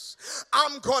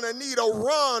 I'm going to need a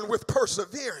run with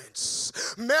perseverance.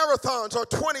 Marathons are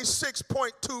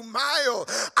 26.2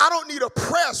 miles. I don't need a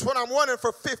press when I'm running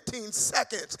for 15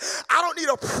 seconds. I don't need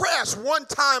a press one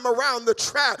time around the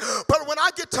track. But when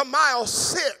I get to mile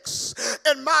 6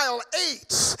 and mile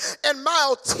 8 and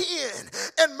mile 10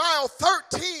 and mile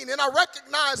 13 and I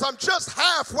recognize I'm just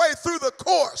halfway through the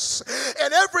course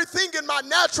and everything in my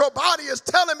natural body is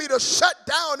telling me to shut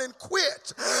down and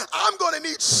quit, I'm going to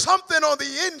need something on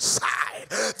the inside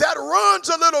that runs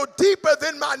a little deeper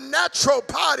than my natural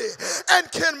body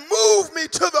and can move me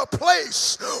to the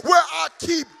place where I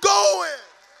keep going.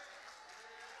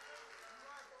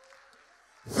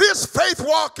 This faith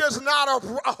walk is not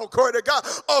glory to God,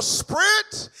 a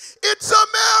sprint. It's a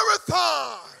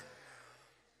marathon.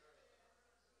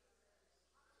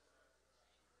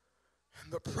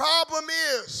 And the problem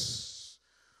is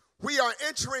we are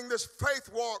entering this faith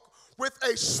walk with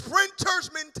a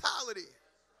sprinter's mentality.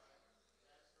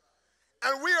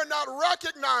 And we are not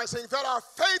recognizing that our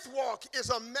faith walk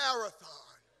is a marathon.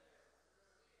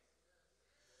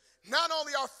 Not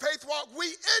only our faith walk, we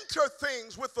enter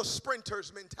things with the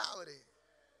sprinter's mentality.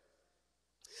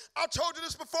 I told you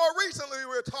this before recently. We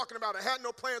were talking about it. I had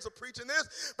no plans of preaching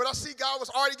this, but I see God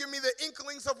was already giving me the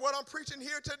inklings of what I'm preaching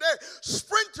here today.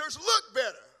 Sprinters look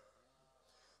better.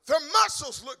 Their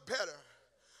muscles look better.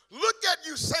 Look at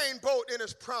Usain Bolt in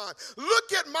his prime.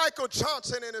 Look at Michael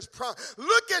Johnson in his prime.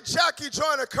 Look at Jackie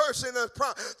Joyner-Kersee in his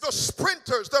prime. The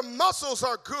sprinters, their muscles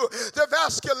are good. Their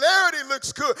vascularity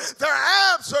looks good. Their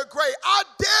abs are great. I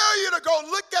dare you to go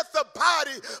look at the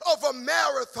body of a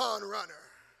marathon runner.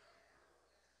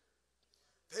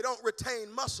 They don't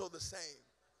retain muscle the same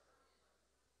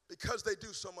because they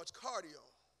do so much cardio.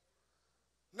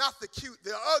 Not the cute,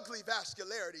 the ugly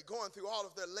vascularity going through all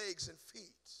of their legs and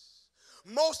feet.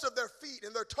 Most of their feet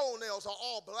and their toenails are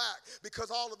all black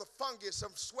because all of the fungus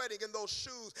of sweating in those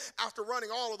shoes after running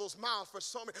all of those miles for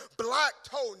so many. Black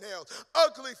toenails,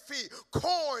 ugly feet,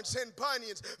 corns and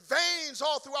bunions, veins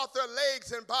all throughout their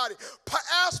legs and body.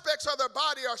 Aspects of their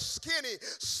body are skinny.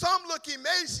 Some look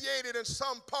emaciated in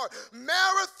some part.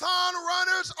 Marathon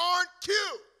runners aren't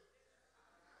cute.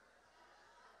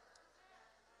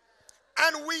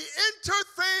 And we enter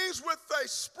things with a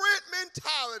sprint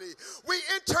mentality. We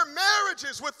enter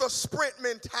marriages with a sprint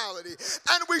mentality.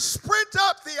 And we sprint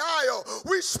up the aisle.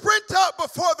 We sprint up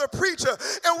before the preacher.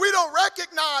 And we don't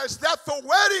recognize that the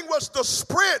wedding was the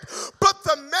sprint, but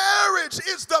the marriage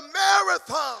is the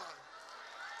marathon.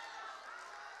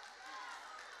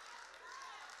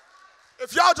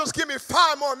 If y'all just give me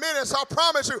 5 more minutes, I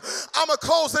promise you, I'm going to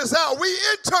close this out. We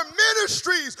enter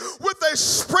ministries with a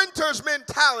sprinter's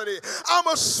mentality. I'm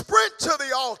going to sprint to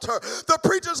the altar. The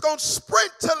preacher's going to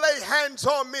sprint to lay hands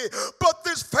on me. But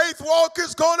this faith walk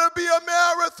is going to be a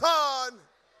marathon.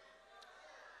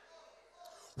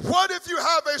 What if you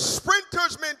have a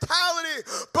sprinter's mentality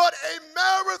but a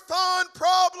marathon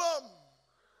problem?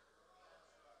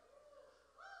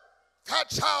 That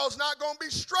child's not going to be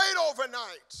straight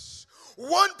overnight.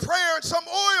 One prayer and some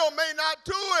oil may not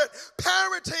do it.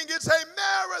 Parenting is a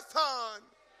marathon.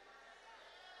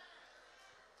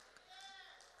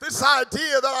 This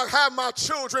idea that I have my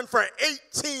children for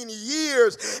 18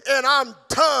 years and I'm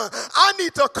done. I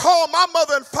need to call my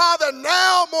mother and father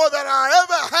now more than I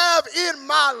ever have in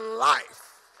my life.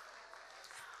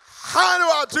 How do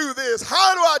I do this?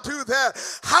 How do I do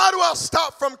that? How do I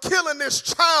stop from killing this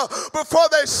child before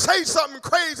they say something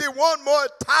crazy one more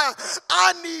time?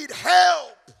 I need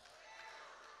help.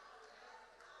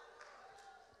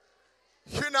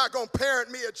 You're not going to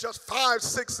parent me at just 5,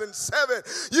 6, and 7.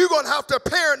 You're going to have to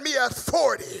parent me at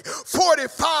 40,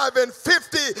 45, and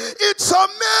 50. It's a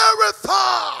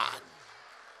marathon.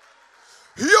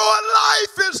 Your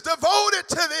life is devoted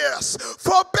to this,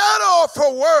 for better or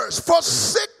for worse, for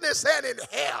sickness and in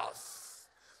health.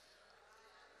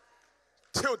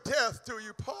 Till death do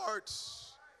you part.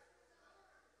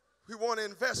 We want to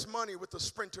invest money with the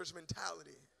sprinter's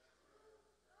mentality.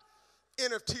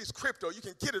 NFTs, crypto, you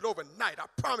can get it overnight. I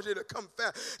promise you it'll come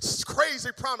fast. It's crazy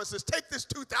promises. Take this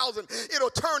 2,000, it'll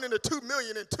turn into 2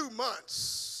 million in 2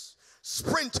 months.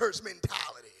 Sprinter's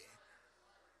mentality.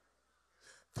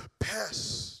 The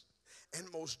best and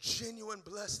most genuine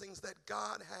blessings that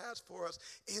God has for us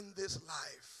in this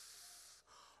life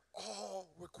all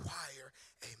require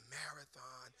a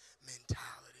marathon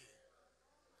mentality.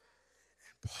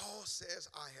 And Paul says,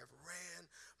 I have ran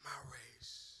my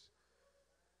race.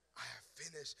 I have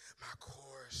finished my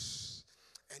course.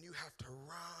 And you have to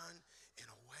run in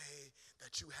a way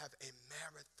that you have a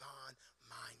marathon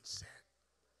mindset.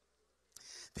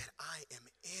 That I am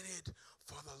in it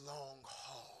for the long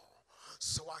haul.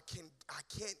 So I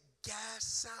can't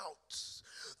gas out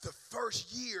the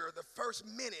first year, the first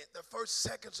minute, the first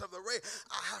seconds of the race.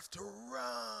 I have to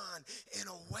run in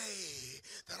a way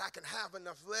that I can have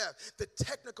enough left. The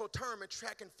technical term in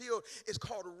track and field is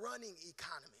called running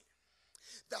economy.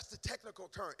 That's the technical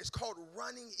term. It's called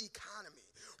running economy.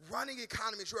 Running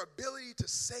economy is your ability to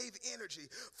save energy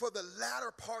for the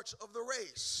latter parts of the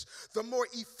race. The more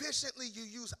efficiently you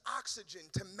use oxygen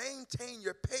to maintain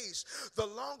your pace, the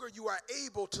longer you are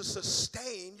able to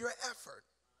sustain your effort.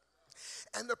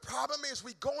 And the problem is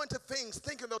we go into things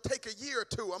thinking they'll take a year or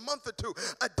two, a month or two,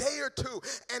 a day or two,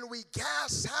 and we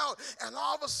gas out, and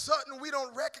all of a sudden we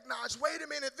don't recognize, wait a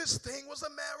minute, this thing was a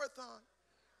marathon.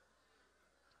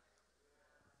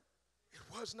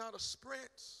 It was not a sprint.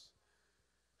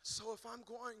 So if I'm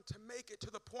going to make it to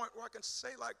the point where I can say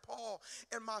like Paul,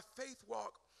 in my faith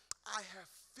walk, I have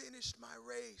finished my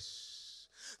race.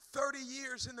 30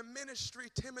 years in the ministry,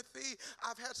 Timothy,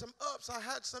 I've had some ups, I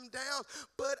had some downs,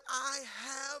 but I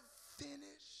have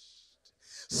finished.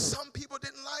 Some people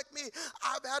didn't like me.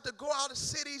 I've had to go out of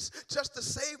cities just to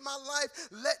save my life,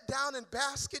 let down in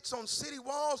baskets on city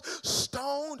walls,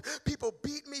 stoned, people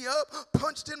beat me up,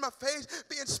 punched in my face,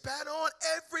 being spat on,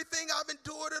 everything I've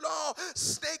endured it all,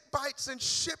 snake bites and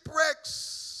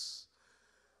shipwrecks.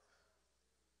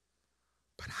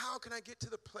 But how can I get to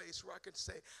the place where I can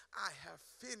say, I have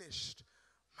finished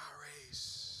my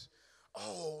race?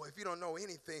 Oh, if you don't know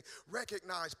anything,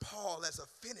 recognize Paul as a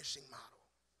finishing model.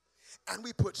 And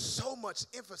we put so much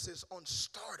emphasis on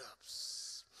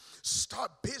startups.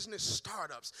 Business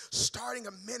startups, starting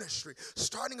a ministry,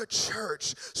 starting a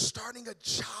church, starting a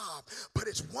job. But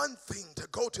it's one thing to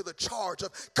go to the charge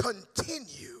of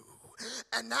continue.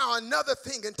 And now another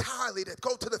thing entirely to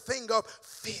go to the thing of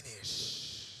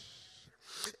finish.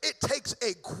 It takes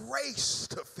a grace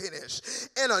to finish,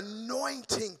 an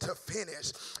anointing to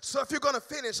finish. So if you're going to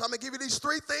finish, I'm going to give you these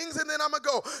three things and then I'm going to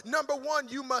go. Number one,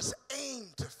 you must aim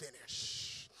to finish.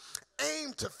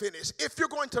 Aim to finish. If you're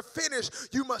going to finish,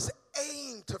 you must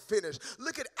aim to finish.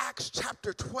 Look at Acts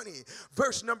chapter 20,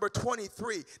 verse number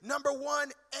 23. Number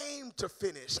one, aim to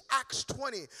finish. Acts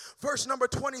 20, verse number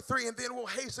 23, and then we'll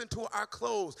hasten to our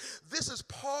close. This is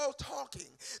Paul talking.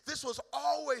 This was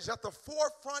always at the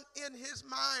forefront in his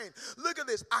mind. Look at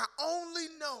this. I only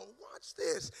know, watch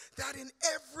this, that in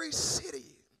every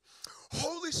city,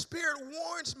 Holy Spirit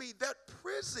warns me that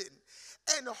prison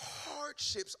and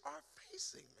hardships are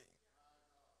facing me.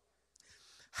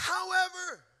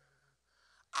 However,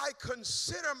 I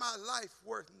consider my life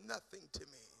worth nothing to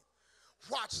me.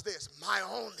 Watch this. My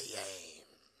only aim,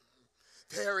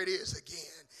 there it is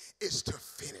again, is to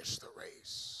finish the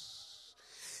race.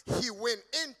 He went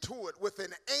into it with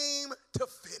an aim to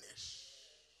finish.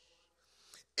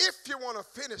 If you want to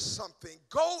finish something,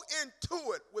 go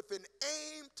into it with an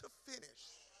aim to finish.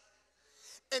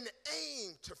 An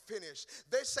aim to finish.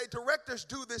 They say directors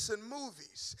do this in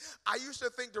movies. I used to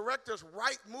think directors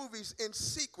write movies in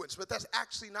sequence, but that's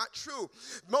actually not true.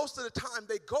 Most of the time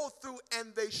they go through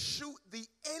and they shoot the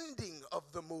ending of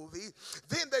the movie.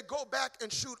 Then they go back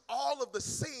and shoot all of the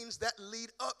scenes that lead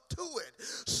up to it.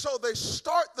 So they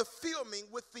start the filming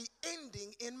with the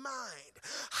ending in mind.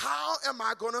 How am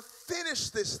I going to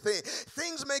finish this thing?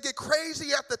 Things may get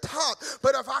crazy at the top,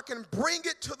 but if I can bring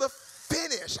it to the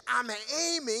finish, I'm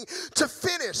aiming to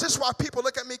finish. This is why people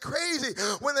look at me crazy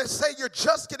when they say you're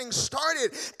just getting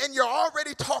started and you're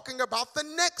already talking about the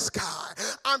next guy.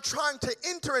 I'm trying to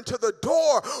enter into the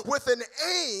door with an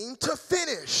aim to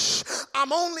finish.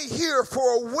 I'm only here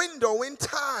for a window in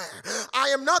time. I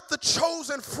am not the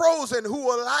chosen frozen who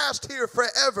will last here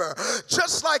forever.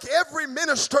 Just like every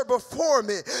minister before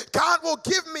me, God will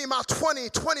give me my 20,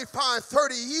 25,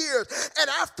 30 years, and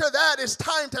after that it's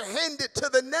time to hand it to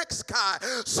the next guy.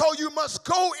 So you must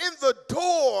go in the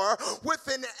door with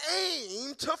an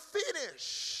aim to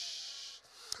finish.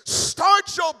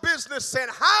 Start your business and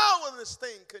how will this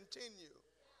thing continue?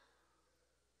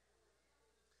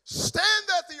 Stand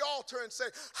at the altar and say,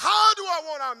 how do I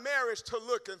want our marriage to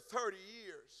look in 30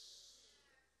 years?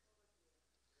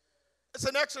 It's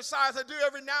an exercise I do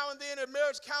every now and then in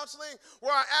marriage counseling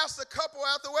where I ask the couple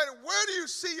after the wedding, where do you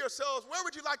see yourselves? Where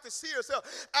would you like to see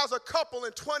yourself as a couple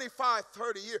in 25,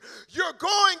 30 years? You're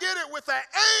going in it with an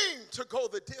aim to go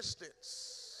the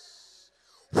distance.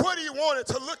 What do you want it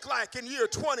to look like in year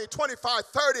 20, 25,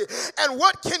 30? And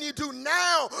what can you do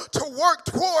now to work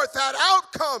toward that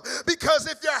outcome? Because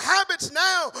if your habits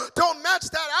now don't match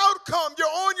that outcome, you're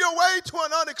on your way to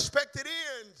an unexpected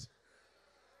end.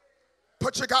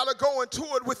 But you got to go into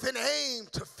it with an aim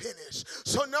to finish.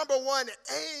 So number one,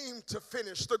 aim to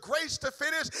finish. The grace to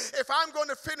finish. If I'm going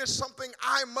to finish something,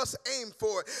 I must aim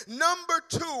for it. Number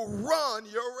two, run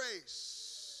your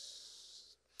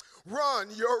race. Run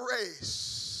your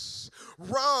race.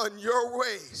 Run your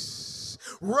race.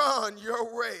 Run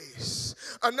your race.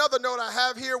 Another note I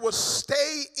have here was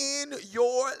stay in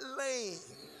your lane.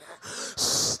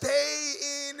 Stay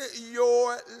in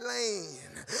your lane.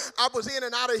 I was in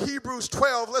and out of Hebrews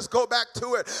 12. Let's go back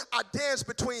to it. I danced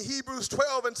between Hebrews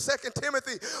 12 and 2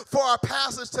 Timothy for our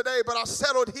passage today, but I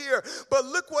settled here. But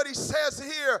look what he says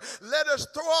here. Let us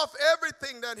throw off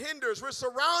everything that hinders. We're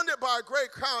surrounded by a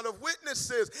great crowd of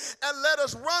witnesses, and let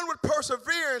us run with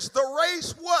perseverance the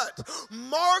race what?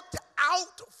 Marked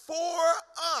out for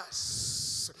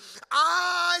us.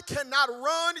 I cannot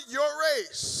run your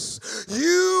race.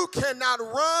 You cannot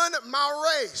run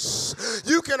my race.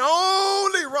 You can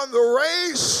only run the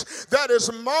race that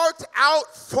is marked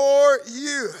out for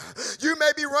you. You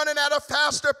may be running at a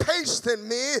faster pace than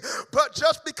me, but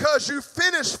just because you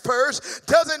finished first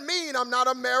doesn't mean I'm not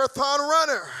a marathon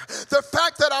runner. The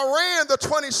fact that I ran the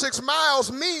 26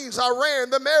 miles means I ran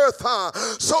the marathon.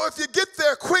 So if you get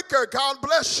there quicker, God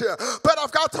bless you. But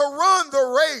I've got to run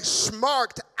the race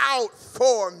marked out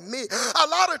for me. A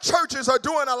lot of churches are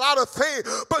doing a lot of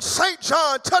things, but St.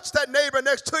 John, touch that neighbor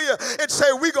next to you and say,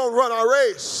 we're going to run our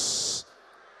race.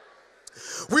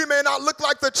 We may not look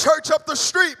like the church up the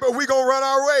street, but we're going to run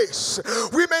our race.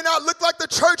 We may not look like the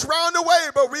church round the way,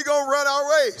 but we're going to run our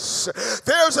race.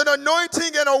 There's an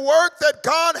anointing and a work that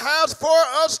God has for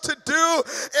us to do,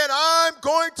 and I'm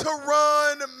going to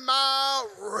run my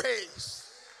race.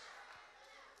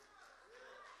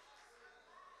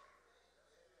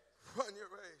 Run your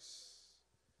race.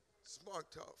 It's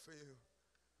marked out for you.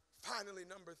 Finally,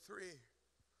 number three,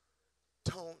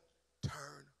 don't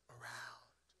turn around.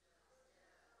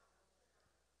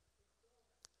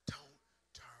 Don't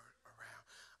turn around.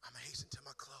 I'm hastening to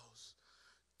my close.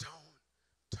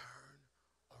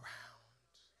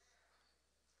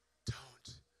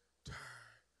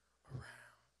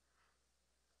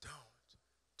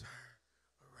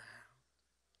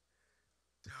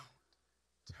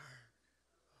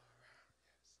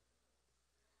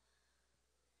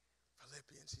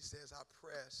 words. He says, I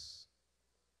press.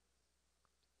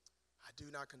 I do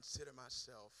not consider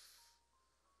myself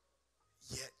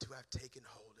yet to have taken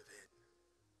hold of it.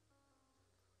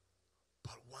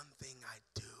 But one thing I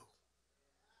do,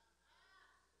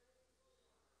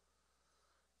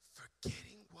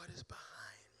 forgetting what is behind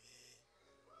me.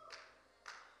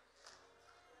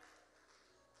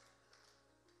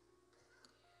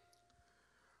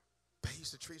 I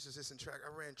used to treat this in track. I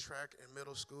ran track in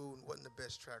middle school and wasn't the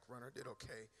best track runner. Did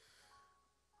okay.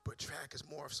 But track is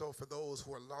more so for those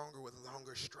who are longer with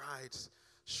longer strides,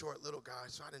 short little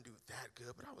guys. So I didn't do that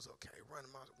good, but I was okay.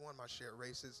 Won my share of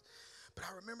races. But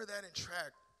I remember that in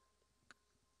track,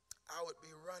 I would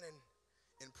be running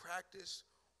in practice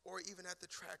or even at the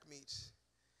track meets.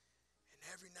 And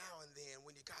every now and then,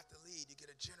 when you got the lead, you get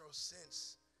a general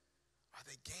sense, are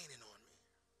they gaining on me?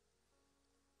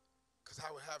 Because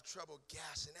I would have trouble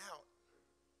gassing out.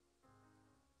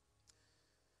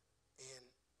 And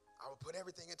I would put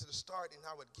everything into the start and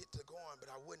I would get to going, but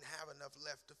I wouldn't have enough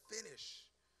left to finish.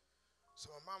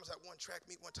 So my mom was at one track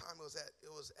meet one time. It was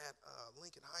at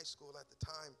Lincoln High School at the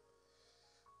time.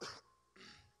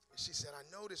 And she said, I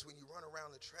noticed when you run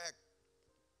around the track,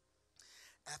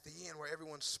 at the end where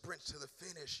everyone sprints to the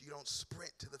finish, you don't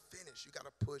sprint to the finish. You got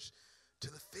to push to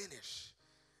the finish.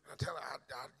 And I tell her, I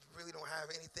really don't have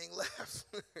anything left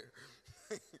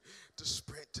to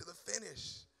sprint to the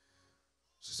finish.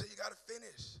 She said, you got to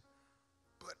finish.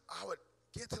 But I would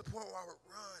get to the point where I would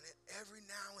run, and every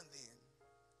now and then,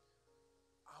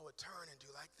 I would turn and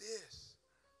do like this.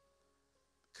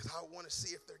 Because I want to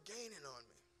see if they're gaining on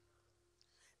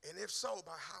me. And if so,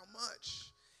 by how much?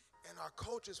 And our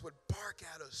coaches would bark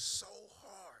at us so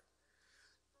hard.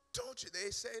 Don't you?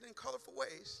 They say it in colorful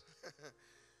ways.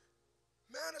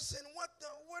 Madison, what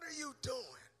are you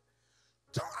doing?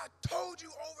 I told you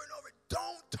over and over,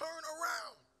 don't turn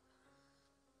around.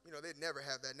 You know, they'd never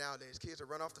have that nowadays. Kids will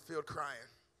run off the field crying.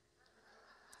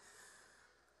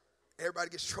 Everybody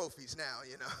gets trophies now,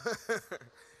 you know.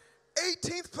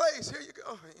 18th place, here you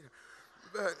go.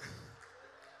 You know,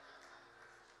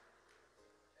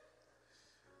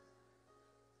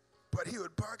 but he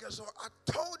would bark at us,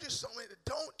 I told you so,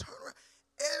 don't turn around.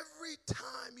 Every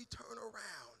time you turn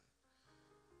around,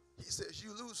 he says, you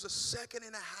lose 1.5 seconds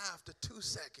to 2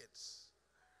 seconds.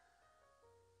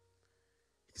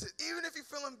 He said, even if you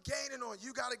feel him gaining on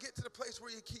you, got to get to the place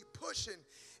where you keep pushing.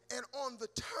 And on the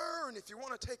turn, if you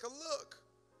want to take a look,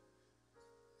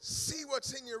 see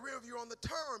what's in your rear view on the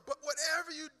turn. But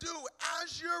whatever you do,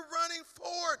 as you're running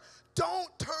forward,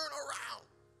 don't turn around.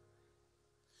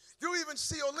 You'll even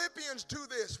see Olympians do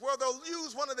this, where they'll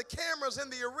use one of the cameras in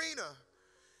the arena,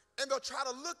 and they'll try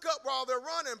to look up while they're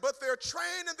running, but they're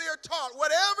trained and they're taught,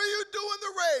 whatever you do in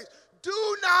the race,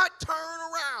 do not turn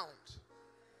around.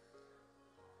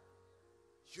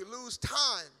 You lose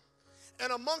time.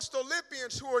 And amongst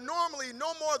Olympians who are normally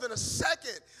no more than a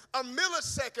second, a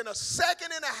millisecond, 1.5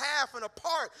 seconds and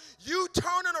apart, you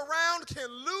turning around can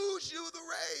lose you the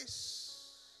race.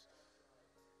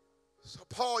 So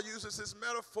Paul uses this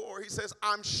metaphor. He says,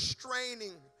 I'm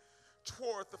straining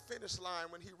toward the finish line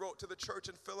when he wrote to the church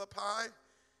in Philippi.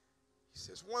 He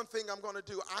says, one thing I'm going to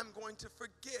do, I'm going to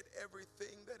forget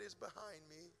everything that is behind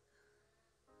me.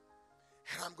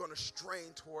 And I'm going to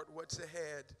strain toward what's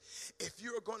ahead. If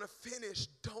you're going to finish,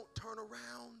 don't turn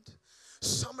around.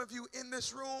 Some of you in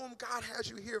this room, God has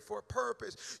you here for a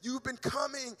purpose. You've been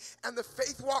coming, and the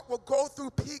faith walk will go through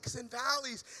peaks and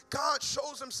valleys. God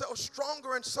shows himself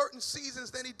stronger in certain seasons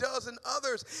than he does in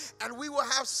others. And we will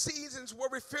have seasons where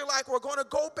we feel like we're going to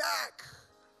go back.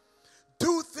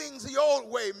 Do things the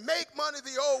old way. Make money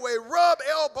the old way. Rub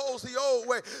elbows the old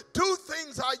way. Do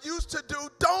things I used to do.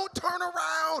 Don't turn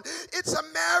around. It's a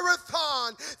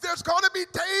marathon. There's going to be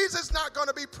days it's not going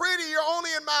to be pretty. You're only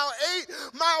in mile 8,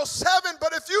 mile 7.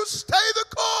 But if you stay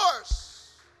the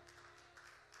course,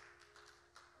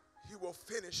 you will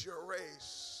finish your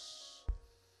race.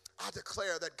 I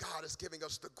declare that God is giving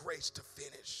us the grace to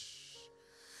finish.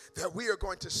 That we are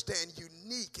going to stand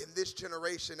unique in this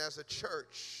generation as a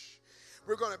church.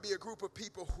 We're going to be a group of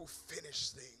people who finish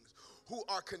things, who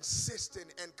are consistent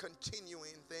and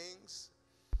continuing things.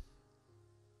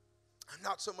 I'm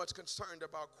not so much concerned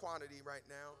about quantity right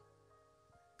now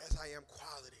as I am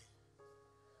quality.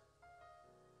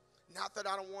 Not that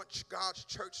I don't want God's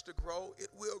church to grow. It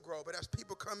will grow. But as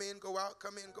people come in, go out,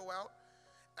 come in, go out,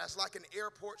 as like an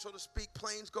airport, so to speak,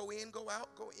 planes go in, go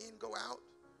out, go in, go out.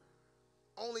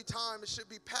 Only time it should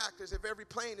be packed is if every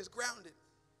plane is grounded.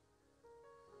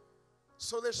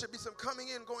 So there should be some coming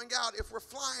in, going out. If we're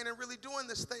flying and really doing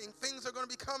this thing, things are going to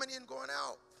be coming in, going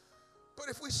out. But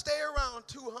if we stay around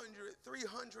 200,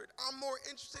 300, I'm more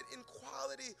interested in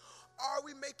quality Are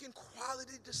we making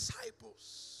quality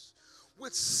disciples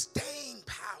with staying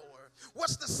power?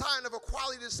 What's the sign of a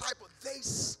quality disciple? They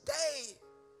stay.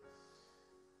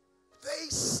 They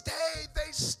stay.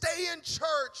 They stay in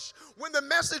church when the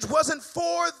message wasn't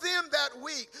for them that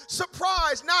week.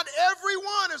 Surprise, not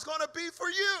everyone is going to be for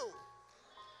you.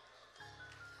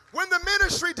 When the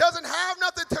ministry doesn't have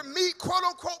nothing to meet, quote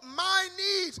unquote, my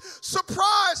needs,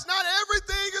 surprise, not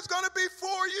everything is going to be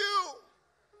for you.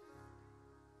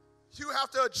 You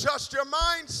have to adjust your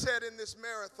mindset in this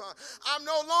marathon. I'm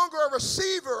no longer a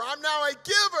receiver. I'm now a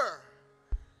giver.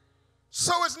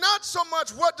 So it's not so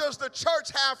much what does the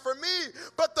church have for me,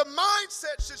 but the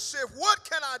mindset should shift. What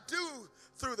can I do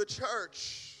through the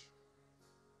church?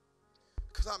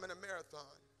 Because I'm in a marathon.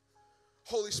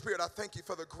 Holy Spirit, I thank you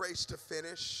for the grace to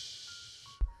finish.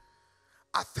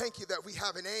 I thank you that we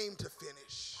have an aim to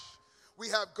finish. We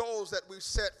have goals that we've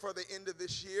set for the end of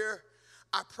this year.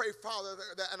 I pray, Father,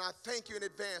 and I thank you in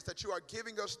advance that you are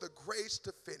giving us the grace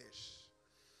to finish.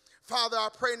 Father, I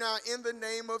pray now in the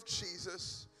name of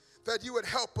Jesus that you would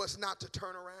help us not to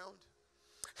turn around.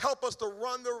 Help us to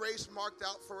run the race marked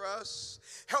out for us.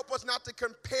 Help us not to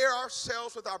compare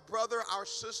ourselves with our brother, our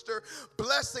sister.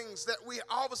 Blessings that we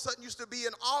all of a sudden used to be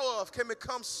in awe of can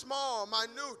become small,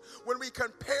 minute, when we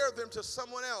compare them to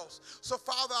someone else. So,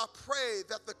 Father, I pray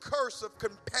that the curse of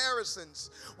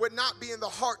comparisons would not be in the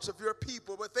hearts of your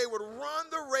people, but they would run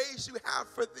the race you have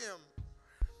for them.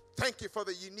 Thank you for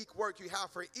the unique work you have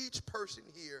for each person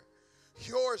here.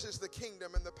 Yours is the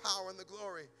kingdom and the power and the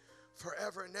glory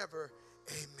forever and ever.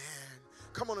 Amen.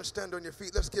 Come on and stand on your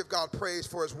feet. Let's give God praise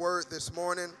for his word this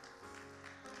morning.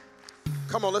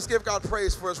 Come on, let's give God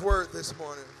praise for his word this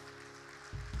morning.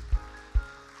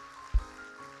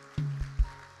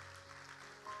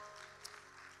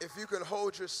 If you can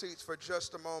hold your seats for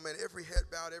just a moment, every head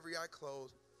bowed, every eye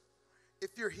closed.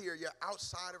 If you're here, you're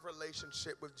outside of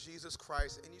relationship with Jesus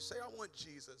Christ, and you say, I want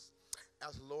Jesus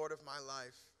as Lord of my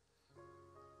life.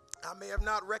 I may have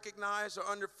not recognized or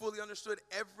fully understood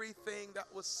everything that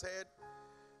was said.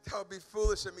 That would be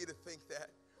foolish of me to think that.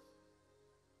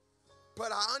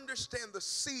 But I understand the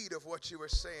seed of what you were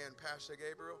saying, Pastor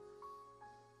Gabriel.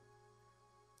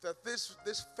 That this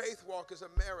faith walk is a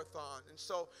marathon. And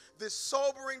so this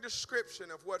sobering description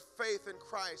of what faith in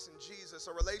Christ and Jesus,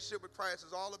 a relationship with Christ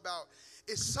is all about,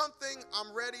 is something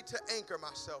I'm ready to anchor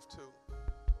myself to.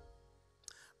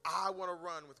 I want to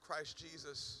run with Christ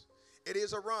Jesus. It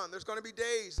is a run. There's going to be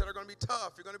days that are going to be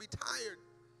tough. You're going to be tired.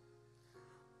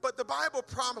 But the Bible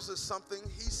promises something.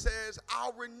 He says,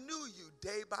 I'll renew you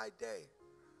day by day.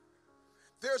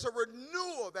 There's a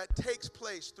renewal that takes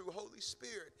place through Holy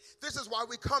Spirit. This is why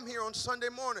we come here on Sunday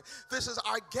morning. This is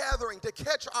our gathering to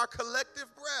catch our collective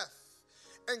breath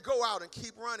and go out and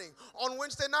keep running. On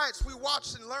Wednesday nights, we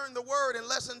watch and learn the word and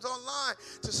lessons online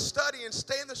to study and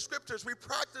stay in the scriptures. We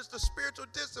practice the spiritual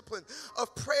discipline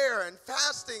of prayer and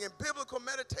fasting and biblical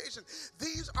meditation.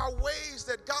 These are ways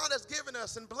that God has given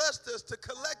us and blessed us to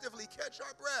collectively catch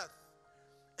our breath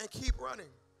and keep running.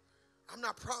 I'm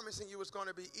not promising you it's going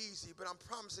to be easy, but I'm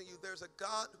promising you there's a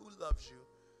God who loves you,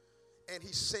 and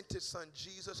he sent his son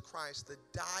Jesus Christ to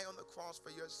die on the cross for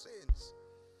your sins.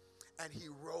 And he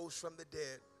rose from the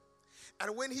dead.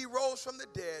 And when he rose from the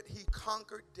dead, he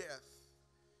conquered death.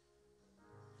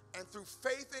 And through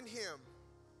faith in him,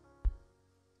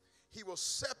 he will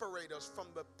separate us from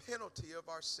the penalty of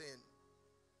our sin.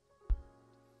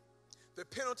 The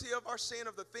penalty of our sin,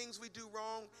 of the things we do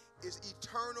wrong, is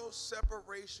eternal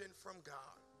separation from God.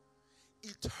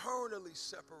 Eternally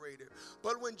separated.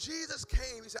 But when Jesus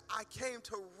came, he said, I came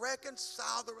to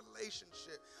reconcile the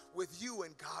relationship with you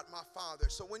and God my Father.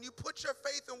 So when you put your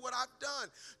faith in what I've done,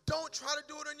 don't try to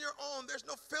do it on your own. There's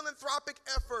no philanthropic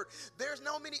effort. There's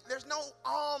no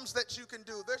alms that you can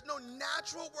do. There's no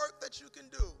natural work that you can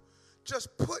do.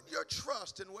 Just put your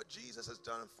trust in what Jesus has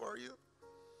done for you.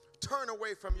 Turn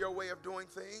away from your way of doing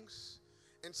things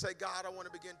and say, God, I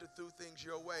want to begin to do things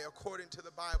your way according to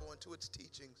the Bible and to its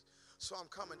teachings. So I'm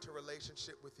coming to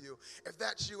relationship with you. If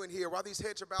that's you in here, while these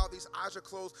heads are bowed, these eyes are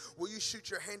closed, will you shoot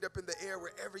your hand up in the air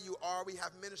wherever you are? We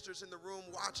have ministers in the room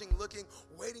watching, looking,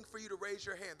 waiting for you to raise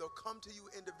your hand. They'll come to you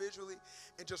individually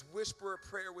and just whisper a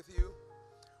prayer with you.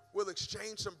 We'll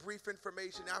exchange some brief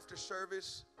information after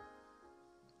service.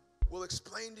 We'll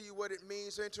explain to you what it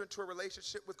means to enter into a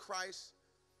relationship with Christ.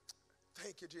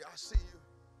 Thank you, Jesus. I see you.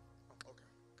 Oh, okay.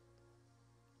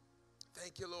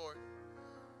 Thank you, Lord.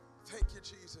 Thank you,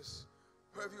 Jesus.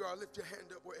 Wherever you are, lift your hand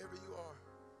up wherever you are.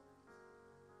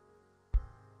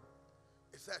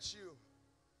 If that's you,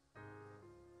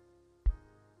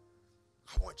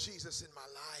 I want Jesus in my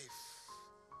life.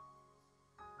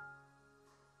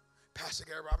 Pastor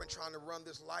Gabriel, I've been trying to run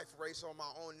this life race on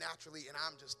my own naturally, and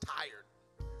I'm just tired.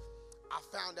 I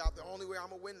found out the only way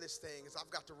I'm going to win this thing is I've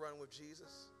got to run with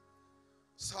Jesus.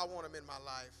 So I want him in my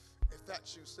life. If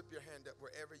that's you, slip your hand up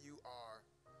wherever you are.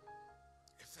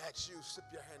 If that's you, slip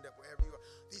your hand up wherever you are.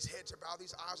 These heads are bowed,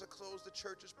 these eyes are closed, the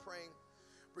church is praying.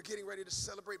 We're getting ready to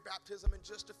celebrate baptism in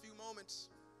just a few moments.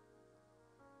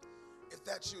 If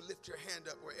that's you, lift your hand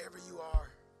up wherever you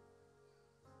are.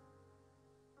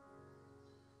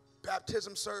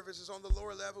 Baptism service is on the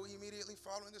lower level immediately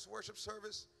following this worship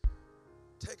service.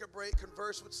 Take a break,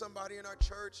 converse with somebody in our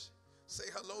church, say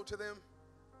hello to them,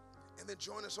 and then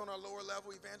join us on our lower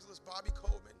level. Evangelist Bobby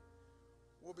Coleman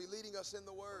will be leading us in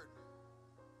the Word.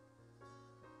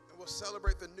 And we'll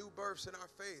celebrate the new births in our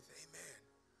faith. Amen.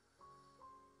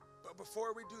 But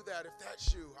before we do that, if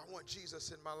that's you, I want Jesus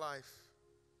in my life.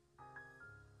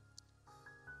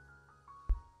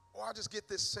 Or I just get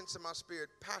this sense in my spirit,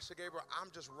 Pastor Gabriel, I'm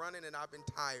just running and I've been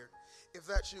tired. If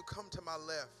that's you, come to my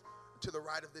left, to the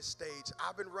right of this stage.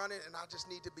 I've been running and I just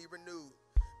need to be renewed.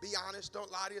 Be honest, don't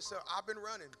lie to yourself. I've been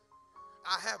running.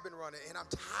 I have been running and I'm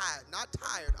tired. Not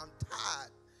tired, I'm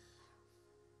tired.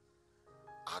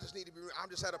 I just need to be, I'm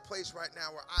just at a place right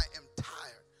now where I am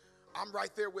tired. I'm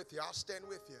right there with you. I'll stand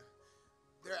with you.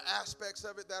 There are aspects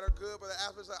of it that are good, but the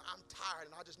aspects that I'm tired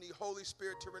and I just need Holy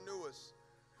Spirit to renew us.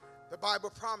 The Bible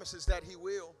promises that he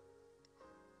will.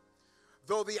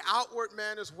 Though the outward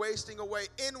man is wasting away,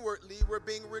 inwardly we're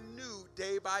being renewed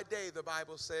day by day, the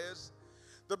Bible says.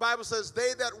 The Bible says, they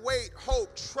that wait,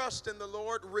 hope, trust in the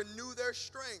Lord, renew their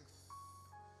strength.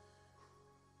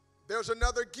 There's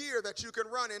another gear that you can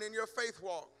run in your faith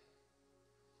walk.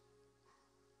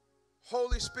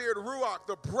 Holy Spirit, Ruach,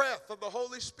 the breath of the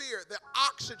Holy Spirit, the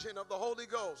oxygen of the Holy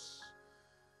Ghost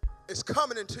is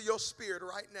coming into your spirit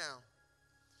right now,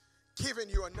 giving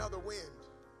you another wind.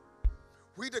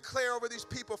 We declare over these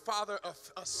people, Father,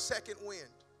 a second wind,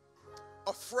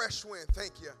 a fresh wind.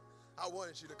 Thank you. I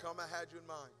wanted you to come. I had you in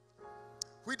mind.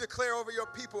 We declare over your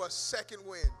people a second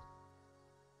wind,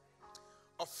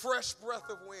 a fresh breath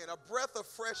of wind, a breath of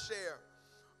fresh air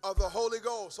of the Holy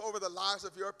Ghost over the lives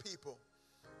of your people.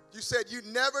 You said you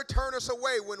never turn us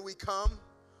away when we come.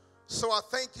 So I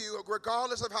thank you,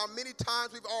 regardless of how many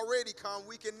times we've already come,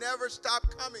 we can never stop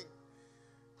coming.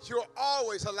 You'll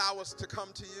always allow us to come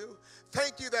to you.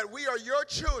 Thank you that we are your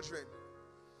children.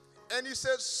 And you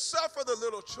said, suffer the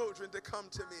little children to come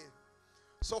to me.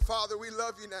 So, Father, we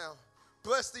love you now.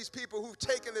 Bless these people who've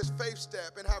taken this faith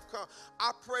step and have come.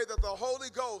 I pray that the Holy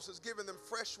Ghost has given them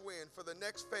fresh wind for the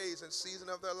next phase and season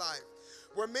of their life,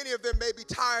 where many of them may be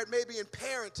tired, maybe in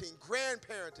parenting,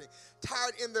 grandparenting,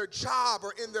 tired in their job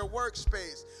or in their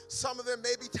workspace. Some of them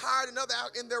may be tired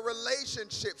in their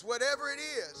relationships, whatever it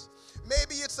is.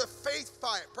 Maybe it's a faith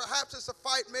fight. Perhaps it's a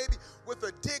fight maybe with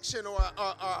addiction or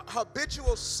a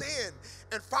habitual sin.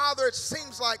 And Father, it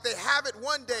seems like they have it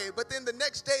one day, but then the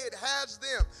next day it has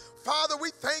them. Father, we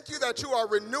thank you that you are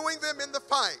renewing them in the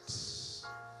fights.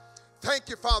 Thank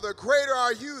you, Father. Greater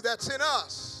are you that's in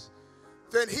us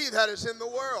than he that is in the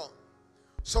world.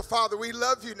 So, Father, we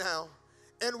love you now,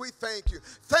 and we thank you.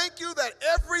 Thank you that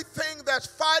everything that's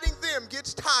fighting them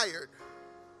gets tired.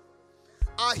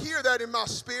 I hear that in my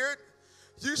spirit.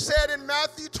 You said in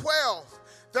Matthew 12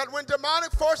 that when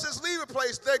demonic forces leave a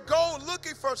place, they go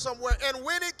looking for somewhere, and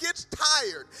when it gets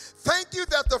tired, thank you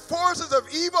that the forces of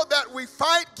evil that we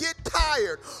fight get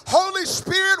tired. Holy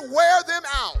Spirit, wear them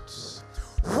out.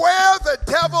 Wear the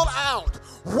devil out.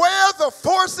 Wear the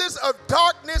forces of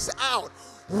darkness out.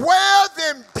 Wear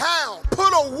them down.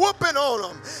 Put a whooping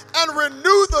on them and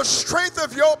renew the strength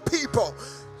of your people.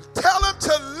 Tell them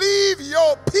to leave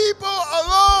your people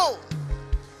alone.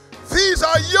 These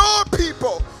are your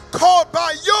people called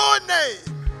by your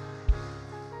name.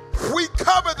 We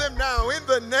cover them now in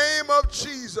the name of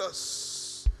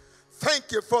Jesus.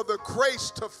 Thank you for the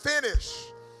grace to finish,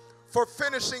 for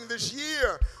finishing this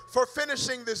year, for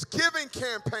finishing this giving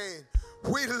campaign.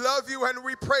 We love you and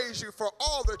we praise you for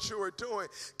all that you are doing.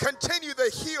 Continue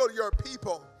to heal your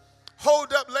people.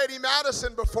 Hold up Lady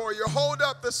Madison before you. Hold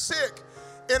up the sick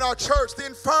in our church, the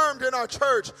infirmed in our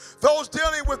church, those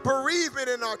dealing with bereavement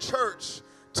in our church.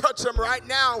 Touch them right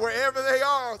now wherever they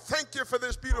are. Thank you for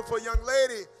this beautiful young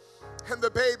lady and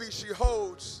the baby she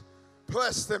holds.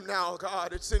 Bless them now,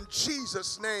 God. It's in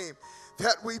Jesus' name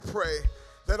that we pray,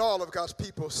 that all of God's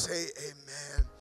people say amen.